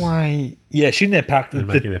packs. Why do I... Yeah, shooting their pack. And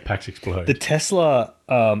making their packs explode. The Tesla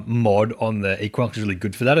mod on the Equinox is really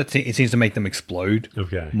good for that. It seems to make them explode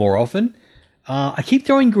more often. I keep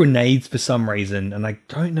throwing grenades for some reason, and I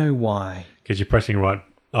don't know why. Because you're pressing right...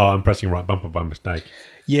 Oh, I'm pressing right bumper by mistake.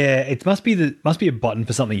 Yeah, it must be a button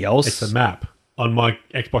for something else. It's the map. On my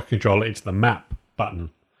Xbox controller, it's the map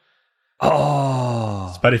button.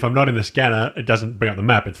 Oh. But if I'm not in the scanner, it doesn't bring up the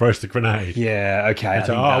map. It throws the grenade. Yeah, okay.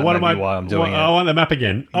 So, why I'm doing it. I want the map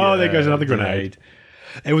again. Oh, there goes another grenade.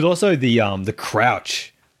 It was also the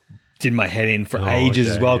crouch did my head in for ages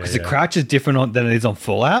as well because the crouch is different than it is on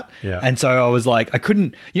Fallout. Yeah. And so I was like, I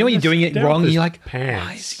couldn't... You know when you're doing it wrong, you're like,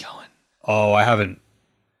 why is he going? Oh, I haven't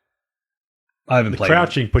played it.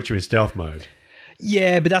 Crouching puts you in stealth mode.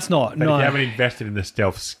 Yeah, but that's not... But if you haven't invested in the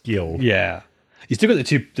stealth skill... Yeah. You still got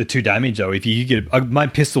the two damage though. If you get my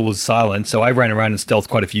pistol was silent, so I ran around and stealth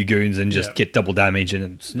quite a few goons and just get double damage,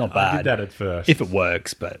 and it's not bad. I did that at first if it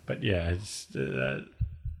works, but yeah,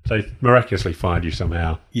 they miraculously find you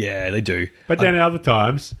somehow. Yeah, they do. But then at other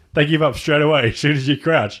times they give up straight away as soon as you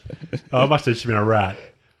crouch. Oh, I must have just been a rat.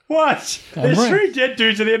 What? There's 3 dead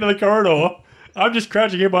dudes at the end of the corridor. I'm just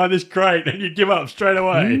crouching here behind this crate, and you give up straight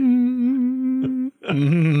away.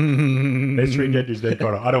 There's 3 dead dudes there,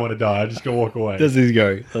 Connor. I don't want to die. I'm just gonna walk away. Does this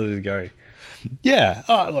go? Yeah.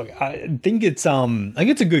 Look, I think it's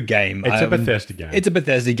a good game. It's a Bethesda game. It's a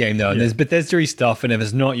Bethesda game though, and there's Bethesda stuff, and if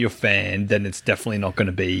it's not your fan, then it's definitely not going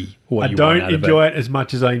to be what you want out of it. I don't enjoy it as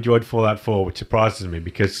much as I enjoyed Fallout 4, which surprises me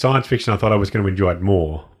because science fiction I thought I was going to enjoy it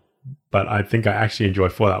more, but I think I actually enjoy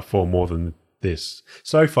Fallout 4 more than this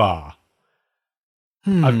so far.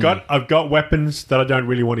 I've got weapons that I don't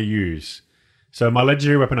really want to use. So my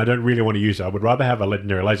legendary weapon, I don't really want to use it. I would rather have a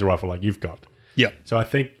legendary laser rifle like you've got. Yeah. So I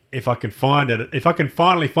think if I can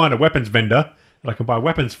finally find a weapons vendor that I can buy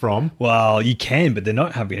weapons from. Well, you can, but they're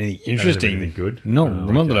not having anything interesting. Anything good? Not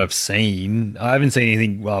that I've seen. I haven't seen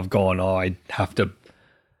anything where I've gone, I have to...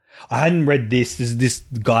 I hadn't read this. This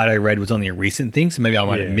guide I read was only a recent thing, so maybe I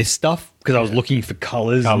might have missed stuff because I was looking for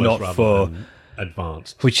colours not for...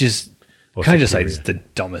 advanced. Which is... Can I just say it's the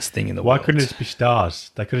dumbest thing in the world? Why couldn't it be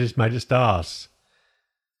stars? They could have just made it stars.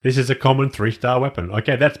 This is a common 3-star weapon.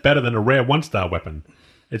 Okay, that's better than a rare 1-star weapon.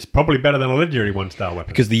 It's probably better than a legendary 1-star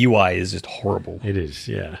weapon. Because the UI is just horrible. It is,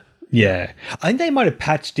 yeah. Yeah. I think they might have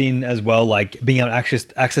patched in as well, like being able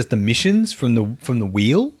to access the missions from the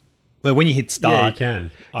wheel. Well, when you hit start, Yeah, you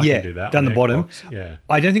can. I can do that down the bottom. Xbox. Yeah.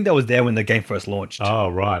 I don't think that was there when the game first launched. Oh,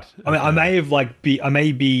 right. I mean, I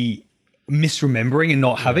may be misremembering and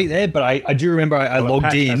not have it there, but I do remember I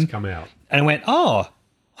logged in has come out. and I went, oh,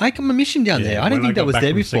 I come a mission down there. I didn't think that was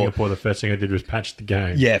there before. Singapore, the first thing I did was patch the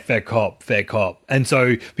game. Yeah, fair cop. And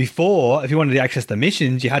so before, if you wanted to access the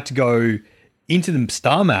missions, you had to go into the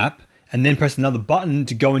star map and then press another button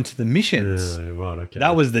to go into the missions. Right, okay.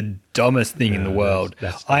 That was the dumbest thing in the world.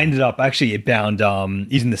 I ended up actually bound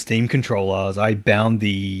using the Steam controllers. I bound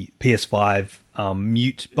the PS5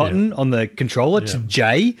 mute button on the controller to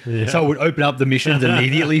J, so it would open up the missions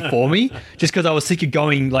immediately for me. Just because I was sick of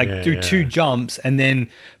going through 2 jumps and then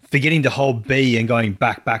forgetting to hold B and going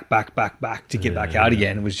back to get back out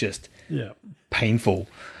again. It was just painful.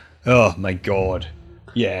 Oh my god.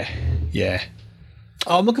 Yeah.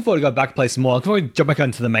 Oh, I'm looking forward to go back to play some more. I'm looking forward to jump back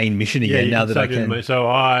onto the main mission again now that I can. So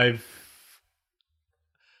I've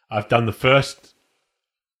done the first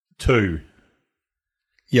 2.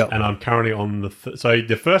 Yeah. And I'm currently on the... so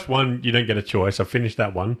the first one, you don't get a choice. I've finished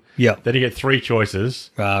that one. Yeah. Then you get 3 choices.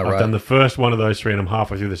 I've done the first one of those 3 and I'm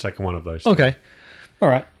halfway through the second one of those. Okay. All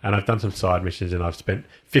right. And I've done some side missions and I've spent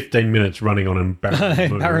 15 minutes running on Barren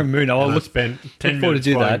Moon. Barren Moon. I've spent 10 minutes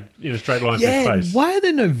to do that in a straight line through space. Why are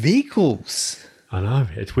there no vehicles? I know.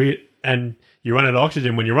 It's weird. And you run out of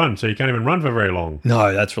oxygen when you run, so you can't even run for very long.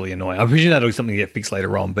 No, that's really annoying. I'm pretty sure that'll be something to get fixed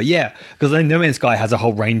later on. But yeah, because No Man's Sky has a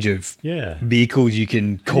whole range of vehicles you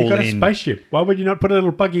can call in. You've got a spaceship. Why would you not put a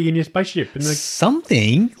little buggy in your spaceship?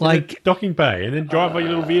 Something like docking bay and then drive your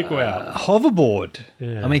little vehicle out. Hoverboard.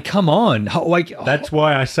 Yeah. I mean, come on. That's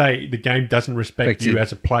why I say the game doesn't respect you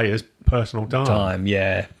as a player's personal time.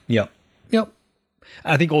 Yeah. Yep.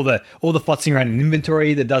 I think all the futzing around in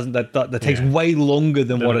inventory that takes way longer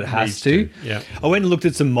than what it has to. Yeah. I went and looked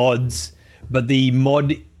at some mods, but the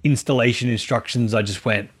mod installation instructions, I just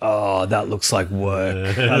went, oh, that looks like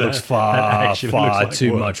work. That looks far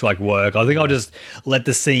too much like work. I think I'll just let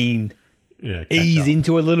the scene ease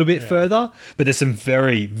into a little bit further. But there's some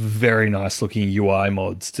very, very nice looking UI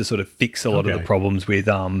mods to sort of fix a lot of the problems with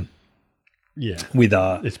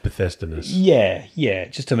it's Bethesda-ness. Yeah,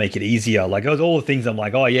 just to make it easier. Like, it was all the things I'm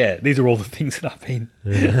like, oh yeah, these are all the things that I've been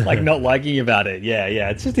like not liking about it. Yeah,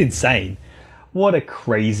 it's just insane. What a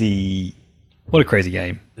crazy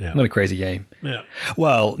game. Yeah. What a crazy game. Yeah.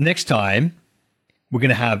 Well, next time we're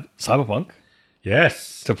gonna have Cyberpunk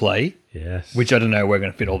to play. Yes. Which I don't know where we're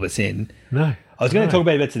gonna fit all this in. No. I was gonna talk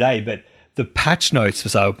about it today, but the patch notes for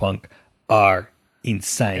Cyberpunk are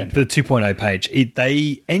insane. For the 2.0 page.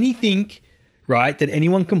 Anything right that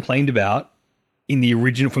anyone complained about in the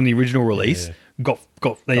original release got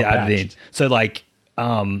added patched in. So like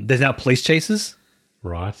there's now police chases.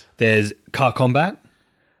 Right. There's car combat.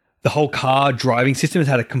 The whole car driving system has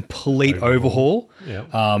had a complete overhaul. Yeah.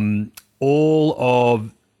 All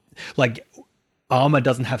of like armor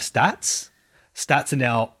doesn't have stats. Stats are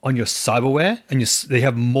now on your cyberware, and they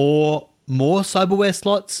have more cyberware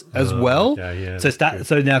slots as well. Okay,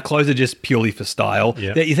 so now clothes are just purely for style.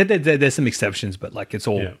 Yeah. You said that there's some exceptions, but like it's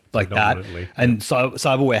all like that. And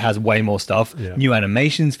cyberware has way more stuff. Yeah. New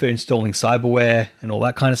animations for installing cyberware and all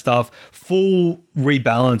that kind of stuff. Full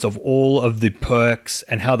rebalance of all of the perks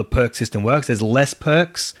and how the perk system works. There's less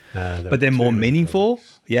perks, but they're more meaningful.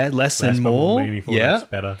 Yeah, less and more. That's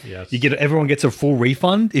better. Yes. Everyone gets a full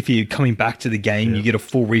refund. If you're coming back to the game, you get a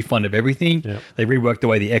full refund of everything. Yeah. They reworked the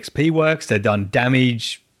way the XP works. They've done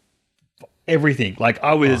damage, everything. Like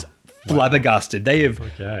I was flabbergasted. They have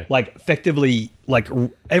like effectively like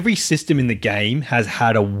every system in the game has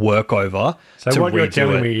had a workover. So what you're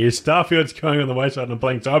telling me is Starfield's going on the wayside and I'm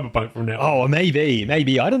playing Cyberpunk from now on. Oh,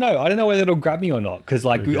 maybe. I don't know whether it'll grab me or not because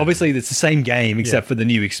obviously it's the same game except for the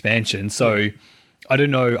new expansion. So I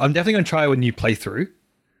don't know. I'm definitely going to try a new playthrough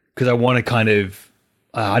because I want to kind of.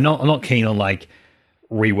 I'm not keen on like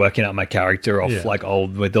reworking out my character off like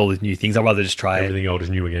old with all these new things. I'd rather just try everything old is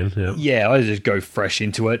new again. Yeah, I'll just go fresh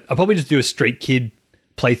into it. I'll probably just do a Street Kid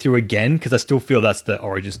playthrough again because I still feel that's the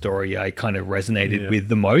origin story I kind of resonated with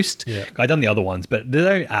the most. Yeah. I've done the other ones, but they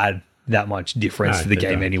don't add that much difference to the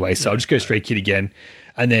game anyway. So I'll just go Street Kid again,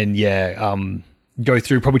 and then go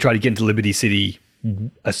through. Probably try to get into Liberty City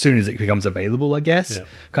as soon as it becomes available, I guess,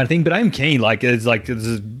 kind of thing. But I'm keen. Like, I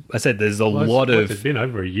said, there's a lot of. It's been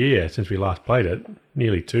over a year since we last played it.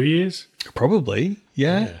 Nearly 2 years. Probably,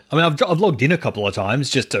 yeah. I mean, I've logged in a couple of times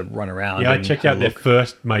just to run around. Yeah, I checked out their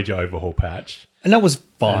first major overhaul patch, and that was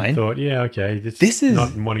fine. And thought, okay, this is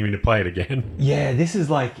not wanting me to play it again. Yeah, this is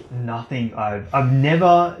like nothing. I've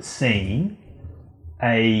never seen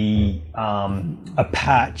a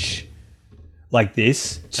patch like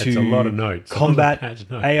this to That's a lot of notes. combat Notes.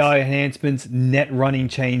 AI enhancements, net running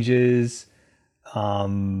changes,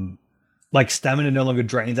 like stamina no longer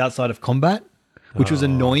drains outside of combat, which was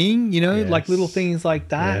annoying, like little things like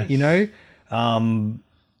that,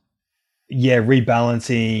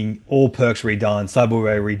 rebalancing, all perks redone, cyber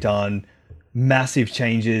array redone, massive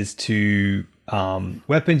changes to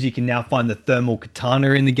weapons. You can now find the thermal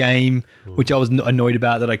katana in the game, which I was annoyed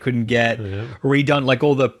about that I couldn't get. Redone, like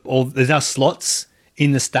there's now slots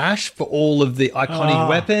in the stash for all of the iconic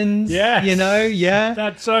weapons. Yes.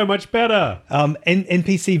 That's so much better.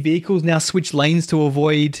 NPC vehicles now switch lanes to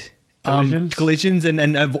avoid collisions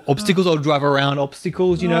and obstacles or drive around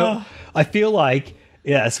obstacles. I feel like,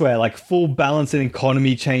 I swear, like full balance and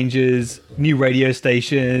economy changes, new radio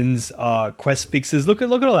stations, quest fixes. Look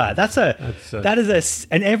at all that.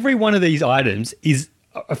 And every one of these items is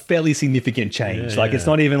a fairly significant change. It's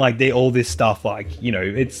not even like all this stuff.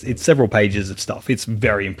 It's several pages of stuff. It's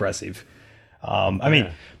very impressive. I mean,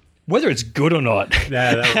 whether it's good or not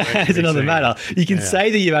is another matter. You can say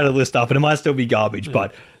that you've added all this stuff, and it might still be garbage.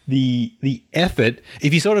 But the effort,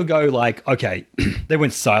 if you sort of go like, okay, they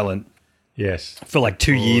went silent. Yes. For like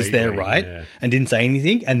 2 years there, right? Yeah. And didn't say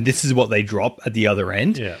anything. And this is what they drop at the other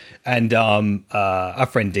end. Yeah. And our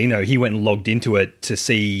friend Dino, he went and logged into it to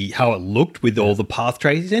see how it looked with all the path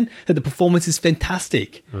traces in. And the performance is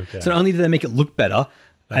fantastic. Okay. So not only do they make it look better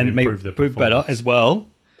and make it prove better as well.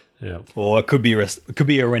 Yeah. Or it could be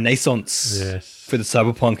a renaissance for the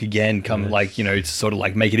cyberpunk again. To sort of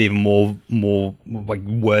like make it even more like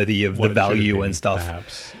worthy of the value and stuff.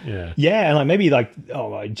 Perhaps. Yeah. Yeah, and like maybe like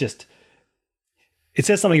it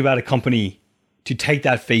says something about a company to take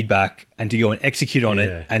that feedback and to go and execute on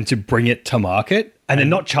it and to bring it to market and then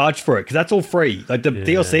not charge for it, because that's all free. Like the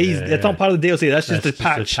DLCs, that's not part of the DLC. That's just a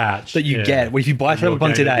patch that you get. Well, if you buy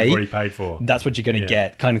Cyberpunk today, you've already paid for. That's what you're going to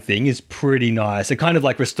get, kind of thing. Is pretty nice. It kind of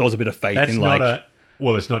like restores a bit of faith in like.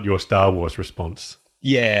 It's not your Star Wars response.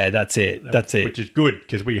 Yeah, that's it. That's it. Which is good,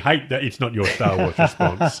 because we hate that it's not your Star Wars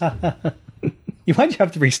response. Why'd you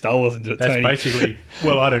have to bring Star Wars into it, Tony? That's basically,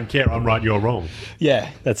 I don't care. I'm right, you're wrong. Yeah,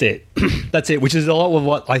 that's it. That's it, which is a lot of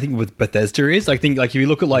what I think with Bethesda is. I think, like, if you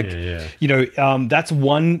look at, that's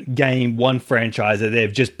one game, one franchise that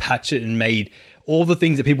they've just patched it and made all the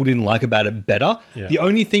things that people didn't like about it better. Yeah. The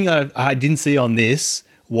only thing I didn't see on this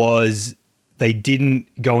was they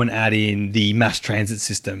didn't go and add in the mass transit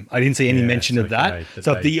system. I didn't see any mention of that.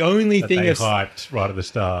 So the only thing they hyped right at the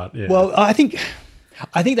start. Yeah. Well, I think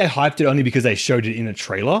they hyped it only because they showed it in a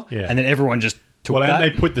trailer, and then everyone just took that. And they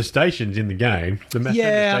put the stations in the game. The mass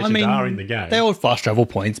stations are in the game. They're all fast travel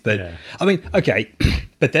points, but I mean, okay,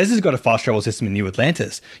 Bethesda's got a fast travel system in New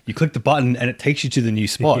Atlantis. You click the button and it takes you to the new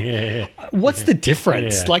spot. What's the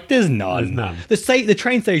difference? Like, there's none. The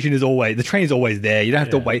train station is always there. You don't have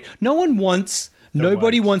to wait.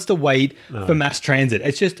 Nobody wants to wait for mass transit.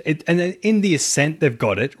 It's just, and then in the Ascent, they've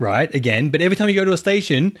got it, right? Again, but every time you go to a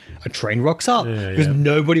station, a train rocks up because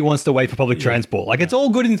nobody wants to wait for public transport. Like, it's all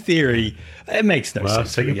good in theory. It makes no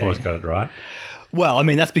sense. Singapore's got it right. Well, I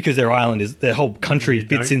mean, that's because their island their whole country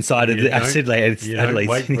fits inside of the Adelaide. You don't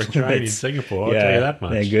wait for a train in Singapore, I'll tell you that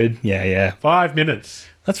much. They're good. Yeah. 5 minutes.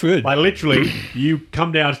 That's good. Like, literally, you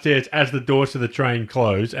come downstairs as the doors to the train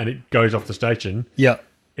close and it goes off the station. Yeah.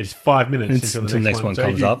 It's 5 minutes until the next one so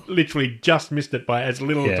comes up. Literally just missed it by as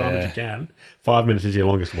little time as you can. 5 minutes is your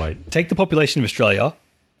longest wait. Take the population of Australia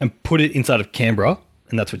and put it inside of Canberra,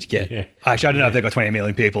 and that's what you get. Yeah. Actually, I don't know if they've got 20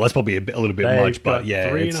 million people. That's probably a little bit much, but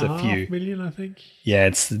it's a few. 3.5 million, I think. Yeah,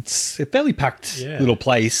 it's a fairly packed little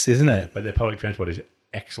place, isn't it? But their public transport is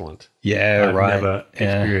excellent. Yeah, I've never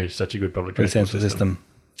experienced such a good public transport system.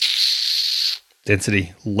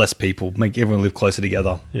 Density, less people, make everyone live closer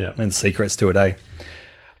together. Yeah. And secrets to a day.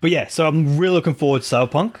 But yeah, so I'm really looking forward to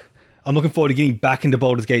Cyberpunk. I'm looking forward to getting back into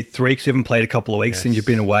Baldur's Gate 3 because we haven't played a couple of weeks since you've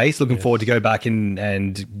been away. So looking forward to go back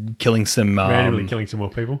and killing some... randomly killing some more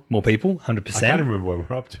people. More people, 100%. I can't remember what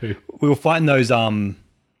we're up to. We were fighting those, the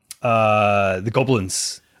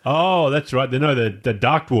goblins. Oh, that's right. The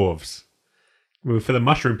Dark Dwarves. We were for the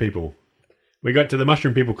Mushroom People. We got to the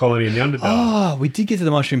Mushroom People colony in the Underdark. Oh, we did get to the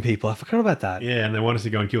Mushroom People. I forgot about that. Yeah, and they want us to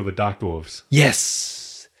go and kill the Dark Dwarves. Yes.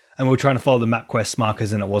 And we were trying to follow the map quest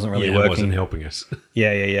markers and it wasn't really working. It wasn't helping us.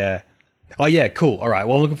 Yeah. Oh, yeah, cool. All right.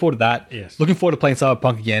 Well, I'm looking forward to that. Yes. Looking forward to playing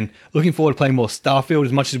Cyberpunk again. Looking forward to playing more Starfield,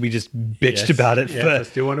 as much as we just bitched about it for I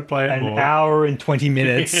still want to play it an hour and 20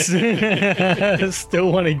 minutes.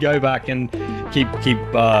 Still want to go back and keep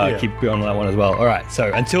on that one as well. All right.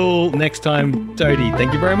 So until next time, Dodie,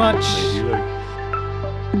 thank you very much. Thank you, Luke.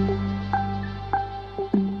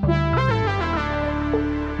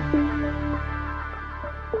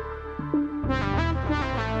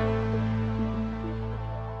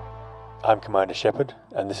 I'm Commander Shepard,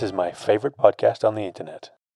 and this is my favorite podcast on the internet.